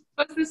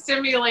to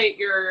stimulate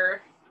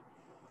your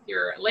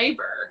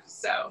labor.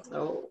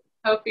 So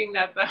hoping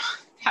that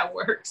that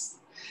works.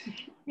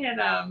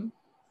 And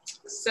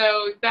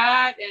So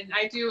that, and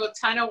I do a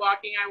ton of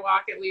walking. I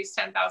walk at least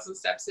 10,000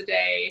 steps a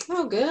day.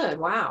 Oh, good.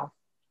 Wow.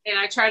 And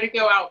I try to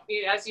go out,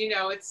 as you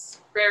know,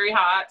 it's very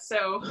hot.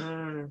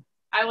 So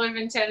I live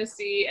in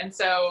Tennessee. And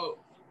so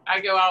I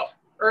go out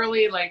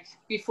early, like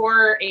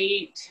before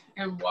 8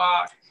 and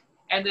walk.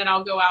 And then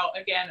I'll go out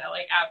again at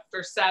like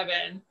after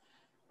 7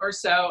 or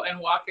so and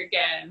walk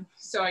again.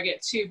 So I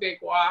get 2 big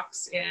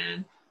walks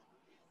in.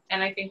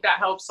 And I think that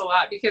helps a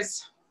lot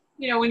because,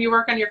 when you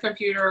work on your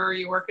computer or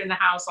you work in the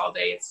house all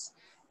day, it's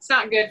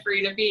not good for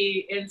you to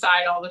be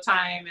inside all the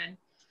time. And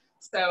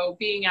so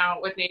being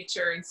out with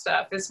nature and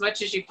stuff as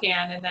much as you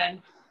can. And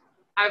then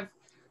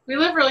we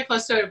live really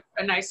close to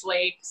a nice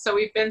lake. So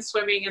we've been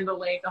swimming in the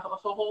lake a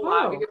whole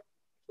lot. We go at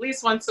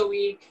least once a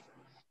week.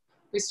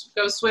 We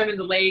go swim in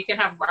the lake and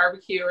have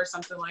barbecue or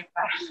something like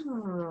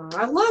that.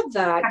 I love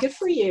that. Good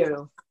for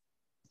you.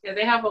 Yeah,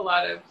 they have a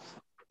lot of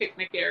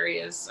picnic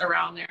areas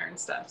around there and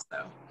stuff.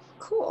 So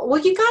cool. Well,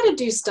 you got to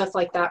do stuff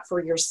like that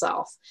for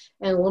yourself.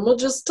 And let me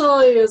just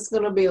tell you, it's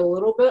going to be a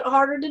little bit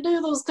harder to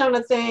do those kind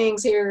of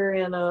things here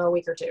in a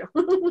week or two.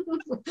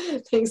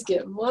 Things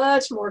get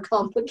much more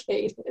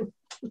complicated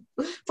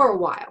for a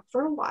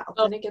while.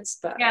 Then it gets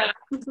better. Yeah.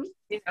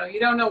 You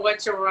don't know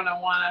what you're going to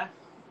want to,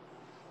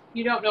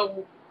 you don't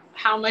know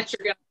how much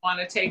you're going to want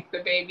to take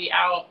the baby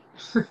out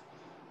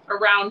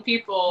around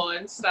people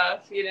and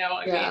stuff, I mean,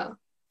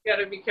 you got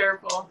to be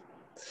careful.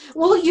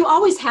 Well, you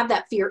always have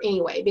that fear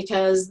anyway,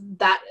 because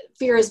that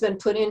fear has been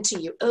put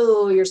into you.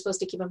 Oh, you're supposed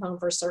to keep them home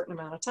for a certain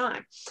amount of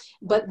time.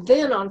 But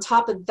then on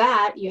top of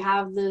that, you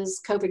have this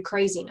COVID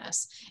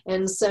craziness.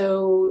 And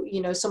so,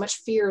 so much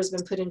fear has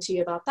been put into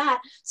you about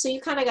that. So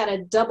you kind of got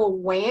a double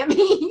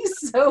whammy.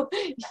 So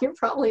you're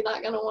probably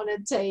not going to want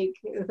to take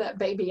that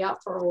baby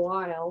out for a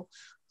while.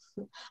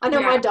 I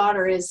know my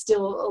daughter is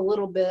still a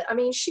little bit,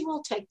 she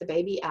will take the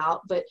baby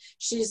out, but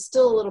she's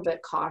still a little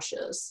bit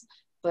cautious.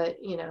 But,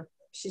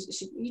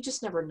 you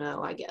just never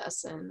know, I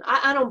guess. And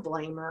I don't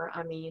blame her.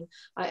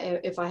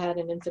 If I had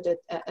an infant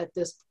at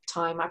this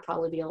time, I'd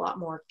probably be a lot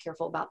more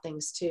careful about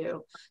things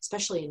too,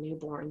 especially a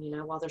newborn,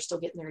 while they're still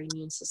getting their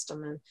immune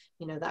system and,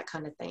 that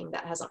kind of thing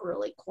that hasn't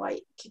really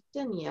quite kicked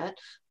in yet,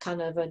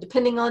 kind of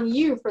depending on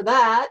you for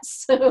that.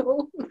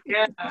 So,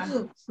 yeah.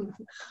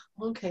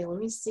 Okay, let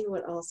me see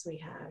what else we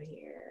have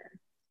here.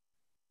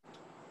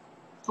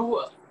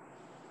 Well,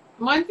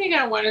 one thing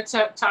I wanted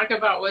to talk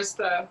about was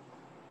the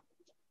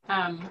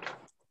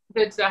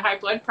high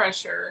blood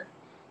pressure.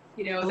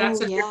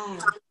 That's a big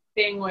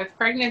thing with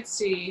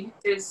pregnancy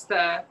is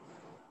they're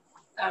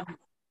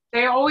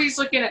always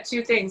looking at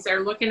 2 things.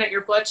 They're looking at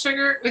your blood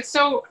sugar. It's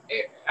so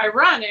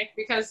ironic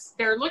because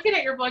they're looking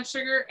at your blood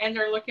sugar and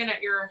they're looking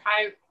at your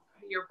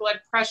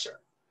blood pressure.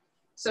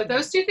 So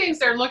those 2 things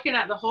they're looking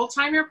at the whole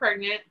time you're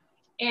pregnant,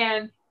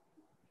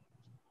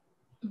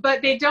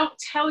 but they don't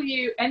tell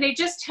you, and they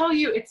just tell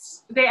you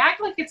they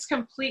act like it's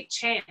complete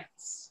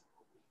chance,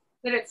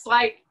 that it's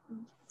like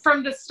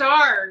from the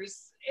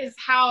stars is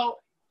how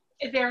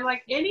they're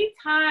like,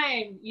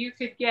 anytime you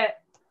could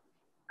get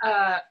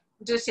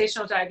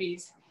gestational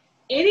diabetes,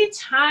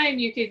 anytime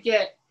you could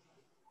get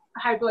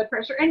high blood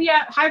pressure. And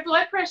high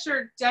blood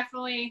pressure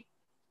definitely,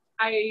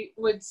 I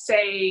would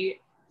say,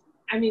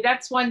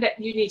 that's one that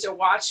you need to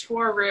watch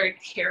for very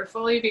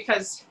carefully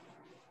because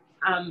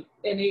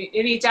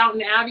any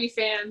Downton Abbey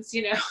fans,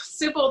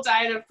 Sybil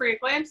died of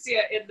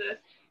preeclampsia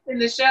in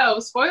the show.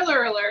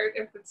 Spoiler alert,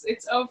 if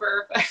it's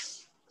over.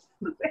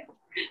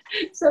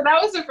 So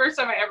that was the first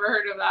time I ever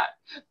heard of that.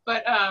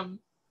 But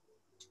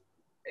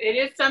it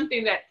is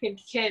something that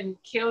can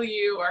kill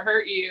you or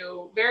hurt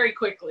you very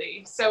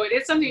quickly. So it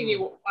is something you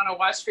want to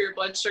watch for your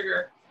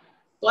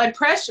blood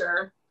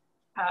pressure,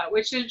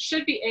 which it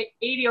should be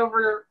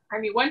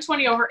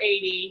 120 over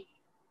 80.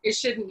 It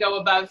shouldn't go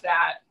above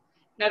that.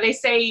 Now they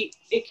say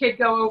it could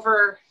go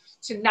over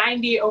to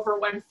 90 over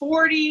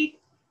 140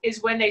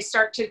 is when they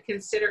start to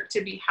consider it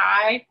to be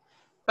high.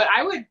 But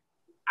I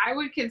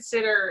would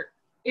consider,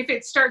 if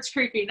it starts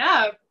creeping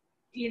up,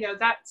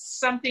 that's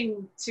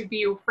something to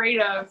be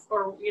afraid of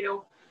or,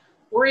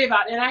 worry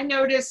about. And I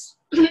noticed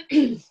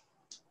if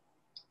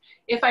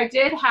I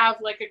did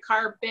have like a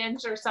carb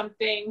binge or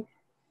something,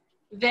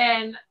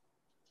 then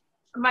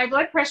my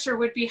blood pressure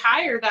would be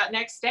higher that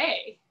next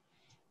day.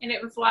 And it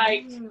was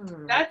like,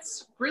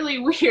 that's really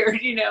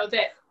weird,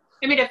 that,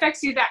 it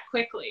affects you that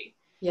quickly.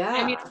 Yeah.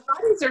 Our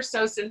bodies are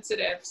so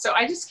sensitive. So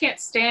I just can't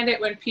stand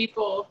it when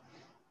people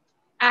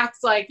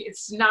act like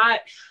it's not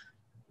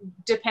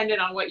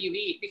dependent on what you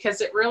eat,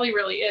 because it really,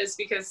 really is.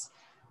 Because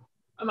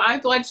my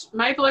blood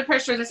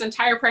pressure this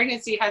entire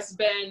pregnancy has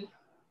been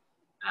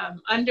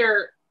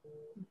under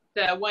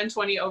the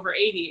 120 over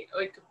 80,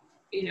 like,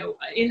 in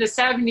the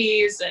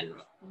 70s and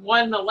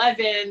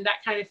 111,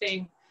 that kind of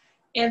thing.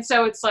 And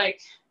so it's like,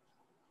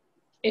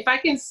 if I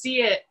can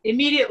see it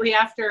immediately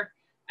after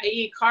I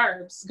eat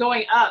carbs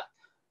going up,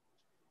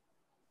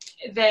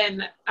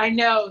 then I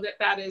know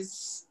that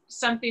is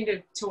something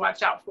to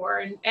watch out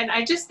for. And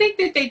I just think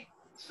that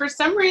for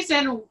some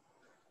reason,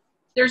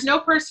 there's no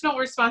personal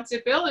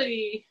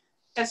responsibility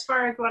as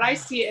far as what I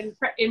see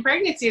in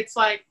pregnancy. It's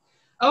like,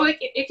 oh,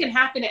 it can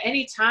happen at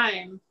any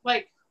time.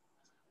 Like,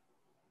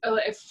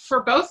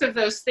 for both of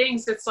those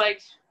things, it's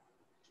like,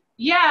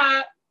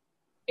 yeah,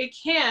 it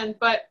can,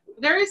 but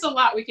there is a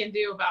lot we can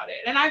do about it.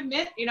 And I've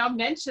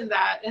mentioned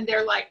that, and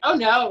they're like, oh,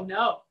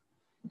 no,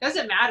 it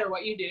doesn't matter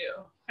what you do.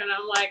 And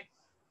I'm like,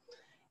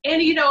 and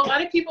a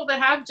lot of people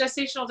that have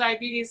gestational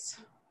diabetes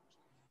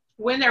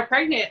when they're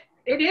pregnant,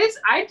 it is,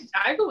 I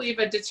believe,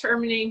 a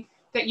determining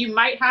that you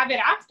might have it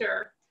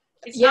after.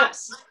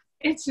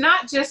 It's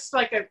not just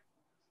like it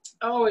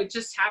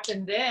just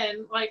happened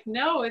then. Like,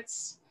 no,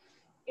 it's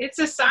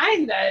a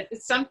sign that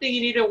it's something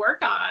you need to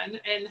work on.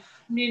 And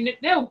I mean,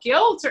 no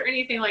guilt or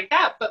anything like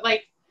that, but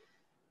like,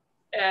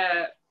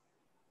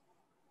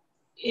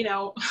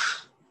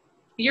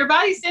 your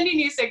body's sending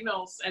you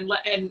signals,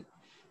 and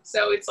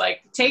so it's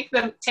like, take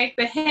the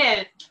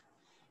hint.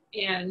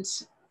 And,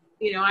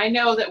 I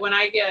know that when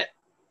I get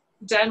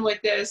done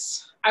with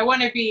this, I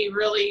want to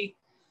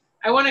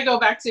go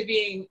back to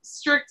being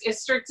strict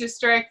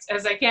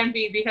as I can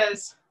be,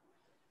 because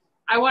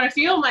I want to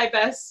feel my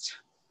best,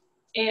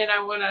 and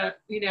I want to,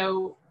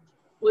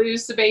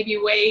 lose the baby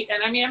weight.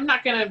 And I mean, I'm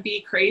not going to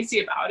be crazy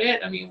about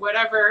it. I mean,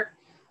 whatever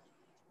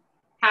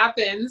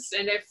happens.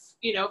 And if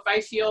I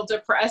feel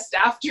depressed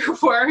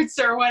afterwards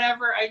or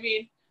whatever, I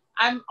mean,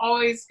 I'm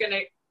always going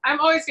to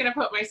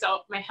put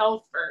my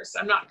health first.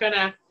 I'm not going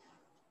to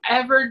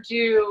ever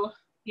do,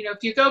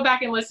 if you go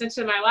back and listen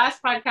to my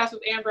last podcast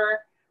with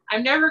Amber,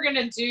 I'm never going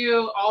to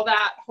do all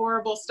that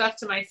horrible stuff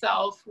to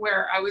myself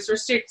where I was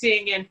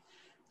restricting and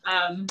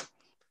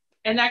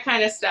that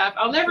kind of stuff.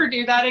 I'll never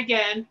do that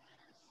again.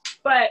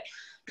 But,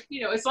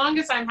 as long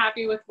as I'm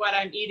happy with what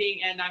I'm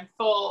eating and I'm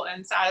full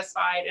and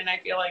satisfied and I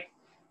feel like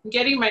I'm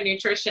getting my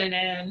nutrition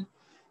in,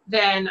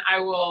 then I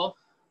will,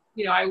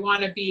 I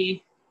want to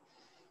be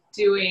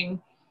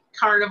doing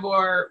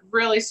carnivore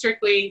really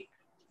strictly,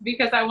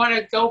 because I want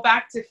to go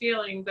back to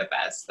feeling the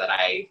best that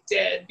I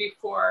did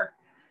before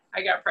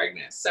I got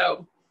pregnant.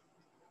 So,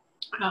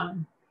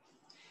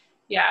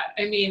 yeah,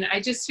 I mean, I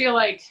just feel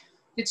like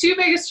the two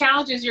biggest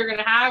challenges you're going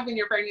to have in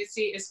your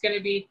pregnancy is going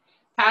to be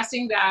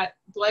passing that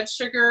blood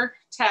sugar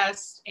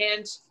test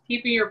and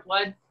keeping your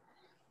blood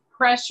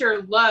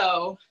pressure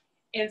low.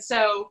 And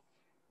so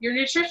your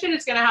nutrition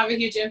is going to have a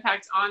huge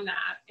impact on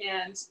that.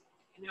 And,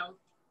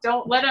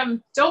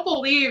 don't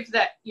believe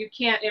that you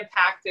can't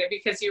impact it,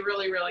 because you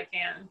really, really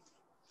can.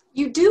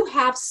 You do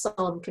have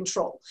some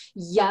control.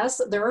 Yes,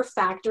 there are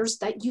factors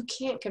that you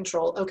can't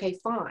control. Okay,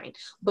 fine.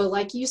 But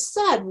like you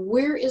said,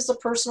 where is the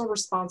personal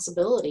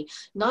responsibility?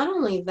 Not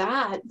only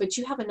that, but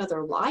you have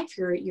another life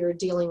you're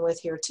dealing with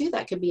here too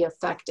that could be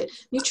affected.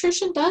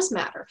 Nutrition does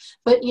matter.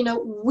 But,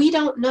 we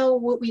don't know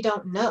what we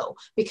don't know,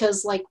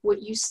 because like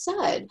what you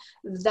said,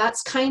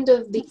 that's kind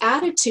of the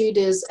attitude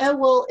is, oh,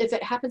 well, if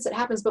it happens, it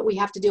happens, but we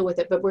have to deal with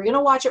it. But we're going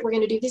to watch it. We're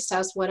going to do these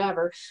tests,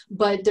 whatever.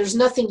 But there's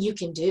nothing you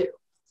can do.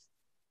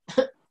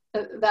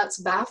 That's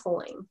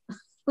baffling.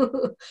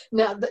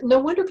 Now, no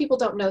wonder people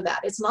don't know that.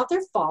 It's not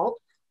their fault.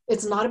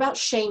 It's not about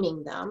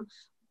shaming them,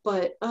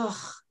 but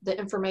the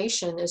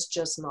information is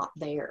just not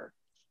there.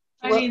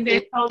 I mean,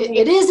 it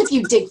is if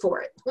you dig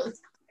for it.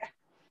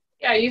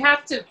 Yeah, you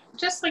have to,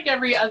 just like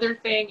every other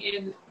thing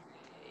in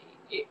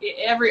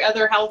every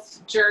other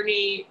health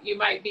journey you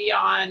might be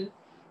on,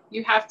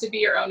 you have to be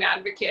your own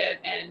advocate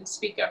and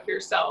speak up for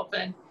yourself.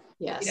 And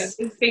yes,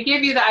 they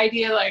give you the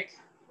idea like,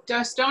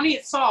 just don't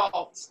eat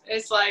salt.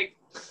 It's like,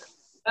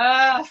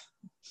 that's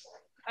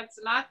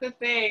not the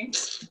thing.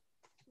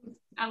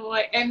 I'm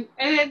like, and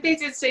they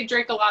did say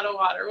drink a lot of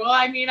water. Well,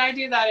 I mean, I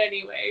do that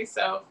anyway,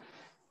 so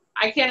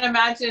I can't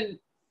imagine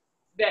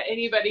that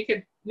anybody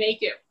could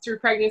make it through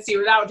pregnancy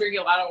without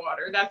drinking a lot of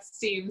water. That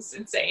seems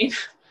insane,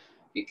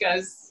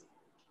 because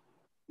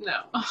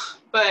no.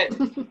 But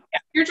yeah,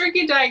 if you're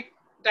drinking Diet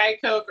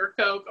Coke or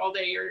Coke all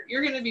day,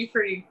 you're going to be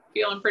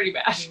feeling pretty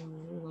bad.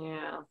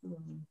 Yeah.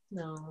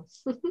 No.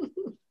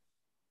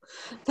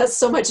 That's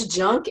so much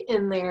junk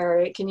in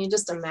there. Can you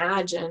just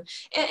imagine?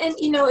 And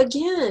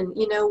again,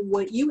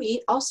 what you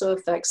eat also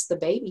affects the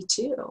baby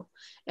too.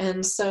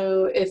 And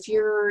so if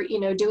you're,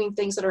 doing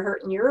things that are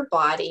hurting your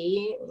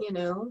body,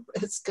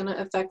 it's going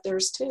to affect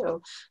theirs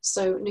too.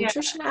 So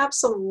nutrition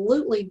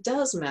absolutely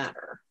does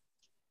matter.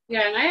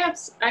 Yeah. And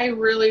I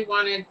really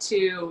wanted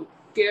to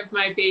give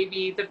my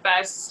baby the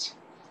best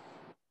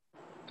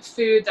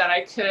food that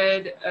I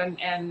could,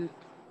 and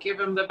give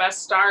him the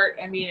best start.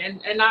 I mean,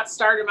 and not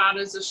start him out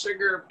as a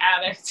sugar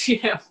addict,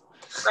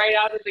 right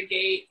out of the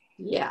gate.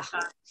 Yeah.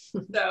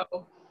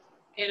 So,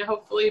 and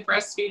hopefully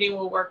breastfeeding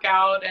will work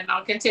out, and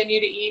I'll continue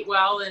to eat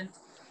well, and,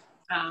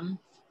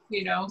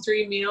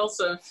 3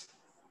 meals of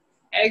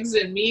eggs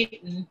and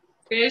meat and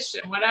fish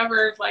and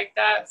whatever like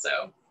that.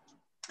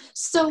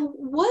 So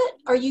what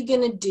are you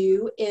going to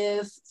do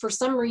if for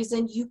some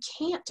reason you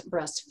can't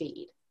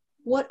breastfeed?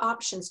 What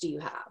options do you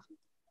have?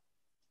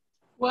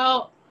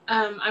 Well,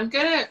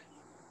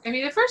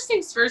 the first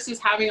things first is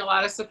having a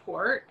lot of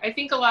support. I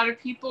think a lot of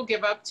people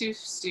give up too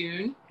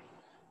soon.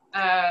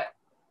 My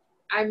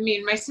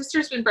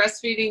sister's been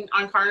breastfeeding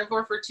on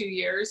Carnivore for 2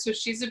 years, so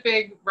she's a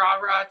big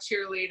rah-rah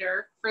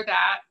cheerleader for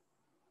that.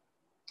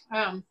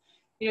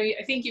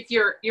 I think if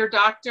your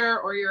doctor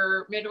or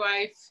your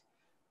midwife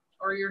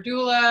or your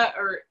doula,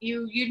 or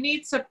you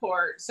need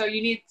support. So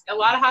you need, a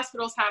lot of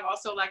hospitals have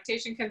also a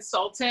lactation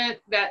consultant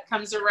that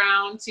comes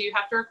around. So you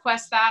have to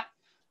request that.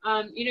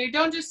 You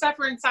don't just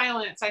suffer in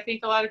silence. I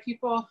think a lot of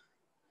people,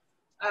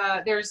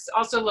 there's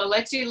also La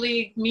Leche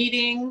League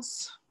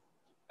meetings.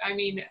 I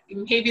mean,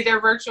 maybe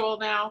they're virtual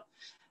now.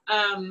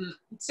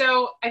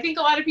 So I think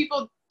a lot of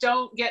people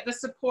don't get the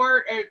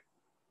support,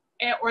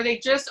 or they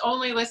just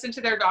only listen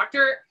to their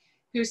doctor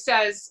who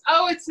says,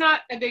 oh, it's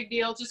not a big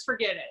deal, just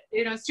forget it.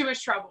 It's too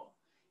much trouble.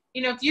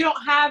 If you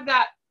don't have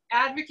that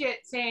advocate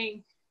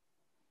saying,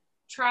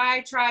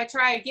 try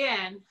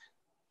again,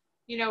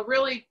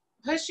 really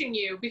pushing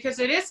you, because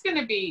it is going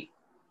to be,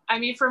 I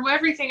mean, from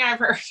everything I've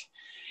heard,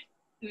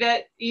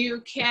 that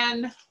you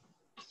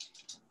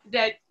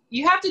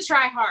have to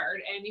try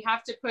hard and you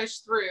have to push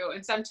through.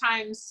 And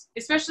sometimes,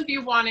 especially if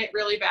you want it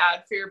really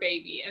bad for your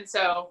baby. And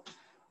so,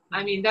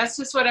 I mean, that's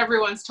just what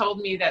everyone's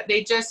told me, that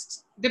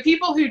the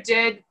people who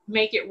did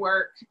make it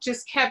work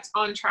just kept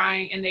on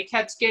trying, and they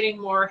kept getting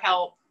more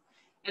help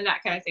and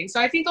that kind of thing.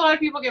 So I think a lot of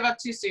people give up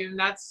too soon.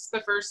 That's the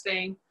first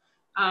thing.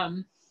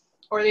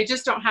 Or they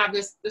just don't have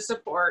the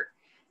support.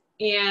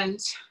 And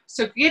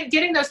so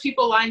getting those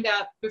people lined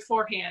up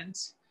beforehand,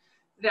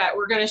 that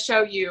we're going to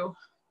show you,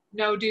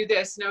 no, do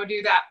this, no,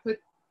 do that,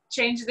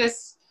 change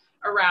this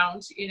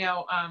around,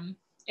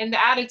 and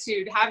the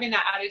attitude, having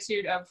that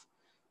attitude of,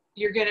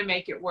 you're going to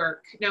make it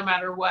work no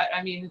matter what.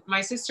 I mean, my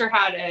sister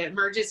had an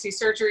emergency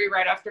surgery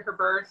right after her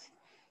birth.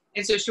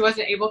 And so she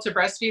wasn't able to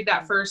breastfeed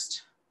that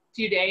first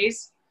few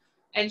days.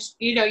 And,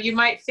 you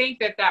might think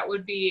that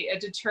would be a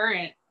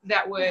deterrent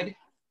that would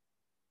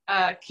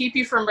keep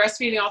you from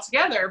breastfeeding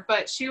altogether.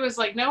 But she was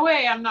like, no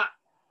way, I'm not,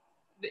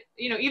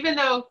 even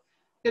though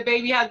the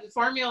baby had the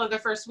formula the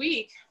first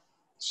week,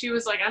 she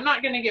was like, I'm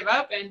not going to give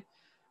up. And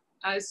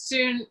as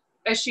soon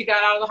as she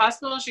got out of the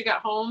hospital and she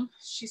got home,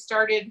 she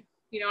started,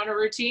 on a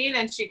routine,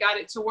 and she got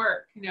it to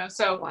work,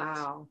 so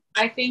wow.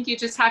 I think you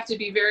just have to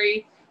be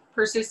very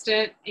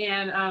persistent.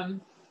 And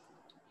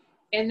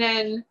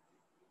then,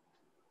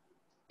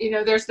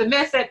 there's the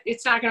myth that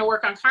it's not going to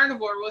work on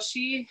carnivore. Well,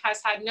 she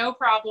has had no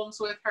problems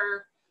with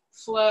her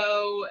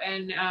flow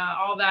and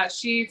all that.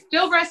 She's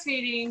still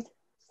breastfeeding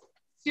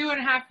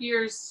 2.5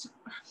 years.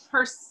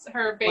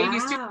 Her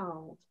baby's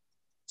wow.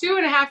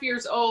 2.5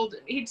 years old.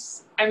 He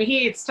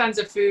eats tons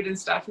of food and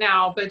stuff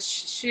now, but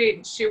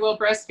she will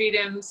breastfeed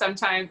him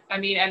sometime. I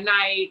mean, at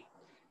night.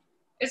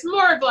 It's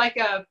more of like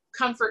a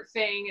comfort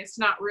thing. It's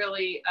not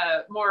really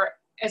more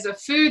as a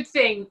food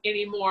thing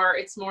anymore.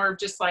 It's more of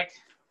just like,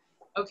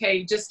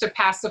 okay, just a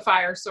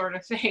pacifier sort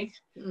of thing.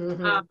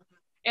 Mm-hmm.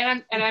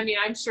 And I mean,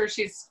 I'm sure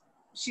she's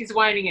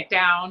winding it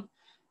down,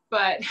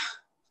 but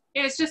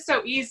it's just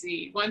so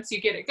easy. Once you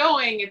get it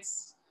going,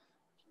 it's,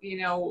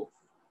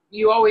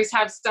 you always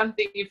have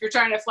something. If you're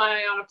trying to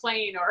fly on a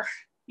plane, or,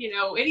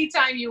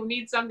 anytime you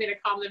need something to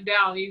calm them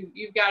down,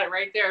 you've got it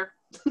right there.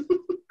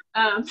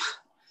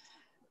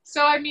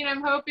 So, I mean,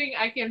 I'm hoping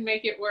I can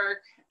make it work.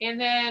 And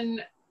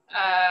then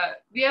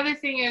the other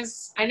thing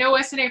is, I know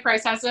S&A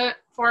Price has a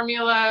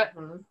formula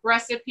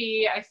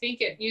recipe. I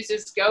think it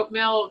uses goat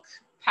milk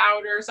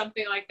powder,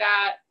 something like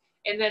that.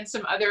 And then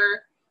some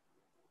other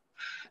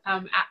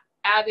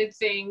added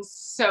things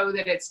so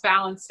that it's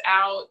balanced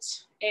out.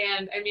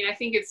 And I mean, I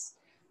think it's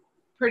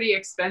pretty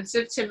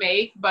expensive to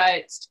make,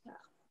 but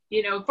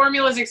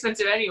formula is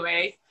expensive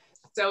anyway,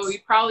 so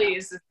it probably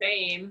is the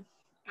same.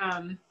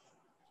 And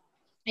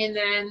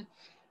then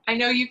I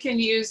know you can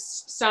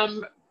use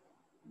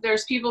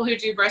there's people who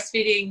do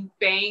breastfeeding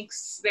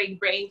banks. They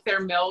bank their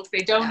milk, they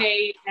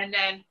donate, and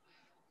then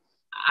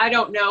I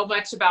don't know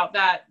much about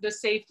that, the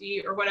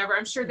safety or whatever.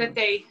 I'm sure that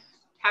they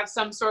have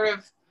some sort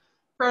of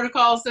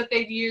protocols that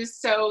they'd use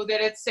so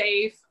that it's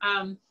safe.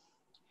 I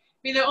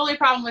mean, the only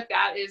problem with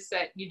that is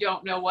that you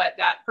don't know what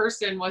that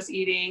person was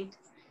eating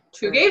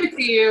who gave it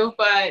to you.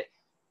 But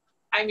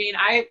I mean,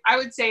 I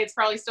would say it's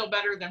probably still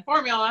better than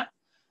formula,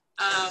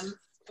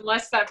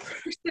 unless that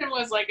person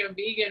was like a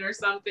vegan or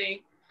something.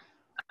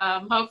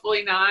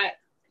 Hopefully not.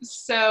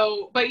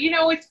 So, but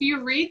if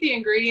you read the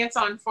ingredients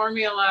on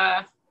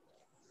formula,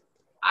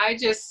 I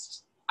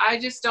just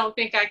don't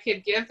think I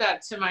could give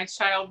that to my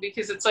child,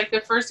 because it's like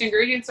the first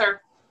ingredients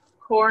are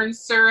corn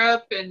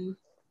syrup and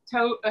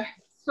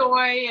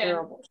soy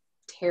and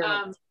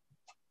terrible.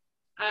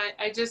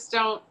 I just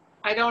don't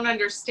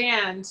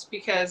understand,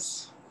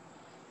 because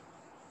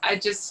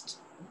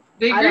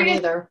the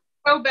ingredients are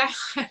so bad.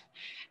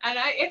 And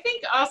I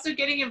think also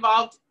getting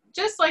involved,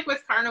 just like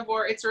with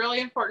carnivore, it's really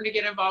important to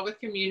get involved with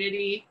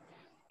community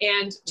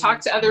and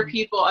talk to other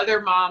people, other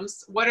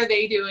moms. What are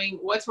they doing?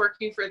 What's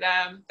working for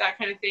them? That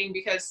kind of thing,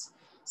 because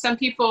some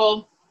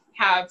people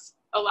have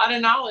a lot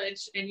of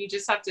knowledge, and you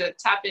just have to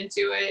tap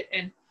into it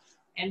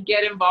and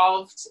get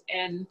involved,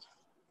 and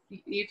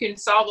you can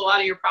solve a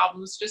lot of your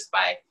problems just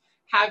by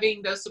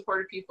having those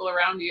supportive people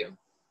around you.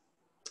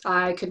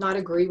 I could not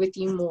agree with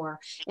you more.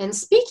 And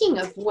speaking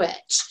of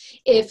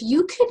which, if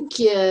you could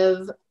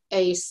give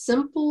a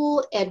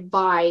simple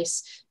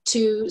advice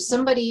to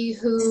somebody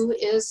who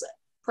is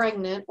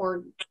pregnant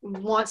or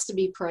wants to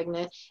be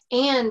pregnant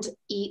and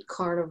eat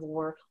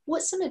carnivore,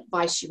 what's some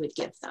advice you would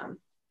give them?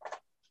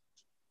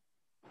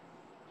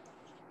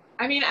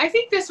 I mean, I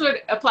think this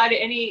would apply to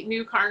any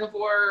new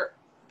carnivore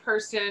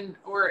person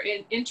or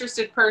an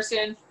interested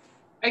person.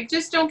 Like,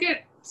 just don't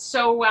get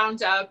so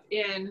wound up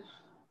in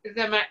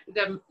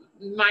the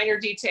minor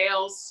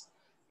details.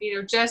 You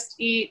know, just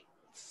eat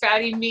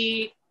fatty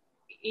meat,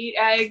 eat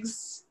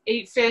eggs,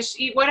 eat fish,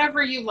 eat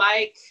whatever you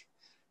like.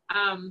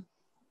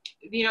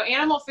 You know,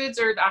 animal foods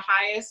are the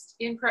highest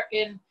in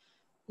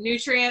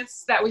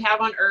nutrients that we have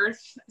on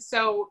earth.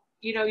 So,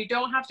 you know, you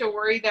don't have to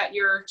worry that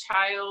your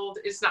child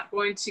is not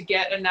going to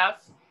get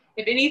enough.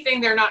 If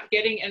anything, they're not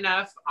getting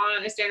enough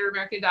on a standard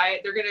American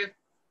diet. They're going to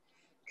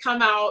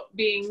come out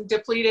being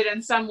depleted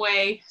in some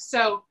way.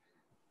 So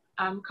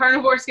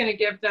carnivore is going to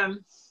give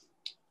them,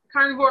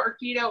 carnivore or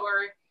keto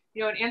or,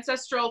 you know, an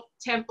ancestral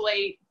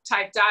template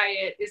type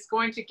diet is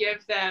going to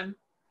give them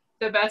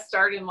the best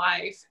start in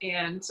life.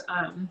 And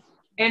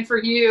for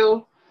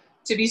you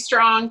to be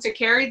strong, to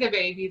carry the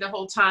baby the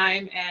whole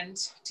time, and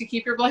to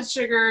keep your blood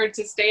sugar,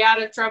 to stay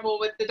out of trouble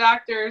with the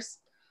doctors.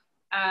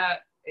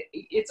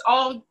 It's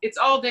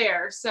all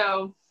there.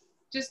 So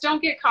just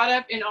don't get caught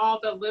up in all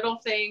the little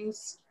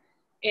things,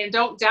 and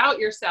don't doubt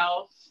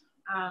yourself.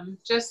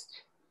 Just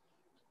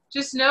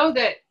know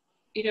that,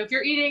 you know, if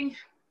you're eating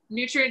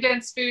nutrient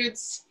dense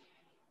foods,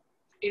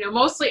 you know,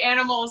 mostly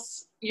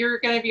animals, you're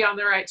going to be on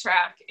the right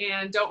track.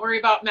 And don't worry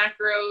about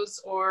macros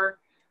or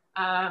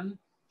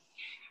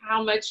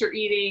how much you're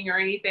eating or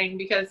anything,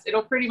 because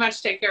it'll pretty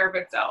much take care of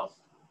itself.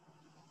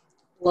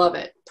 Love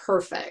it.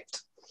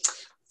 Perfect.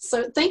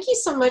 So thank you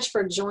so much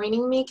for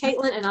joining me,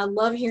 Caitlin, and I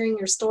love hearing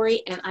your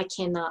story, and I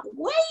cannot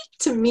wait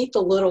to meet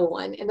the little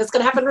one, and it's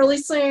going to happen really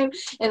soon,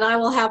 and I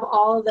will have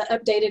all the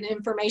updated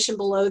information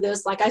below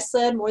this. Like I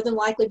said, more than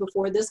likely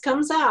before this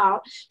comes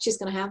out, she's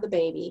going to have the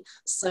baby,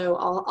 so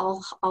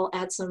I'll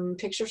add some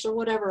pictures or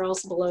whatever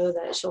else below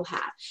that she'll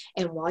have.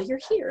 And while you're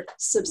here,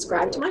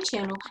 subscribe to my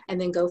channel and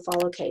then go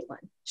follow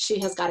Caitlin. She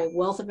has got a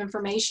wealth of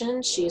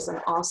information. She's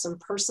an awesome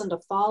person to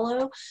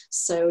follow,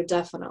 so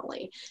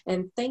definitely.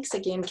 And thanks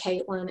again,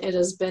 Caitlin. It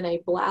has been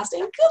a blast,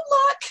 and good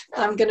luck.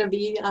 I'm going to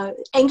be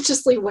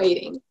anxiously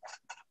waiting.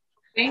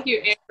 Thank you,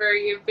 Amber.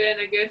 You've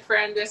been a good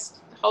friend this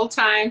whole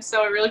time,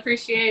 so I really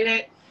appreciate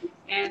it.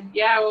 And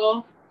yeah,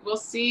 we'll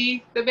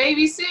see the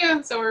baby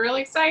soon, so we're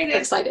really excited.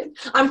 Excited.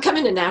 I'm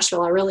coming to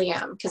Nashville. I really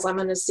am, because I'm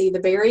going to see the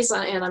berries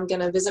and I'm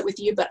going to visit with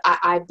you. But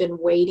I've been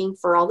waiting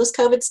for all this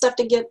COVID stuff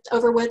to get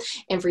over with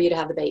and for you to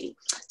have the baby.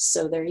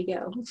 So there you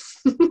go.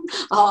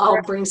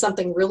 I'll bring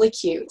something really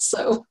cute.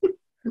 So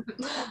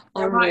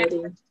I'm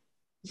ready.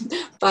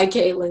 Bye,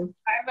 Caitlin.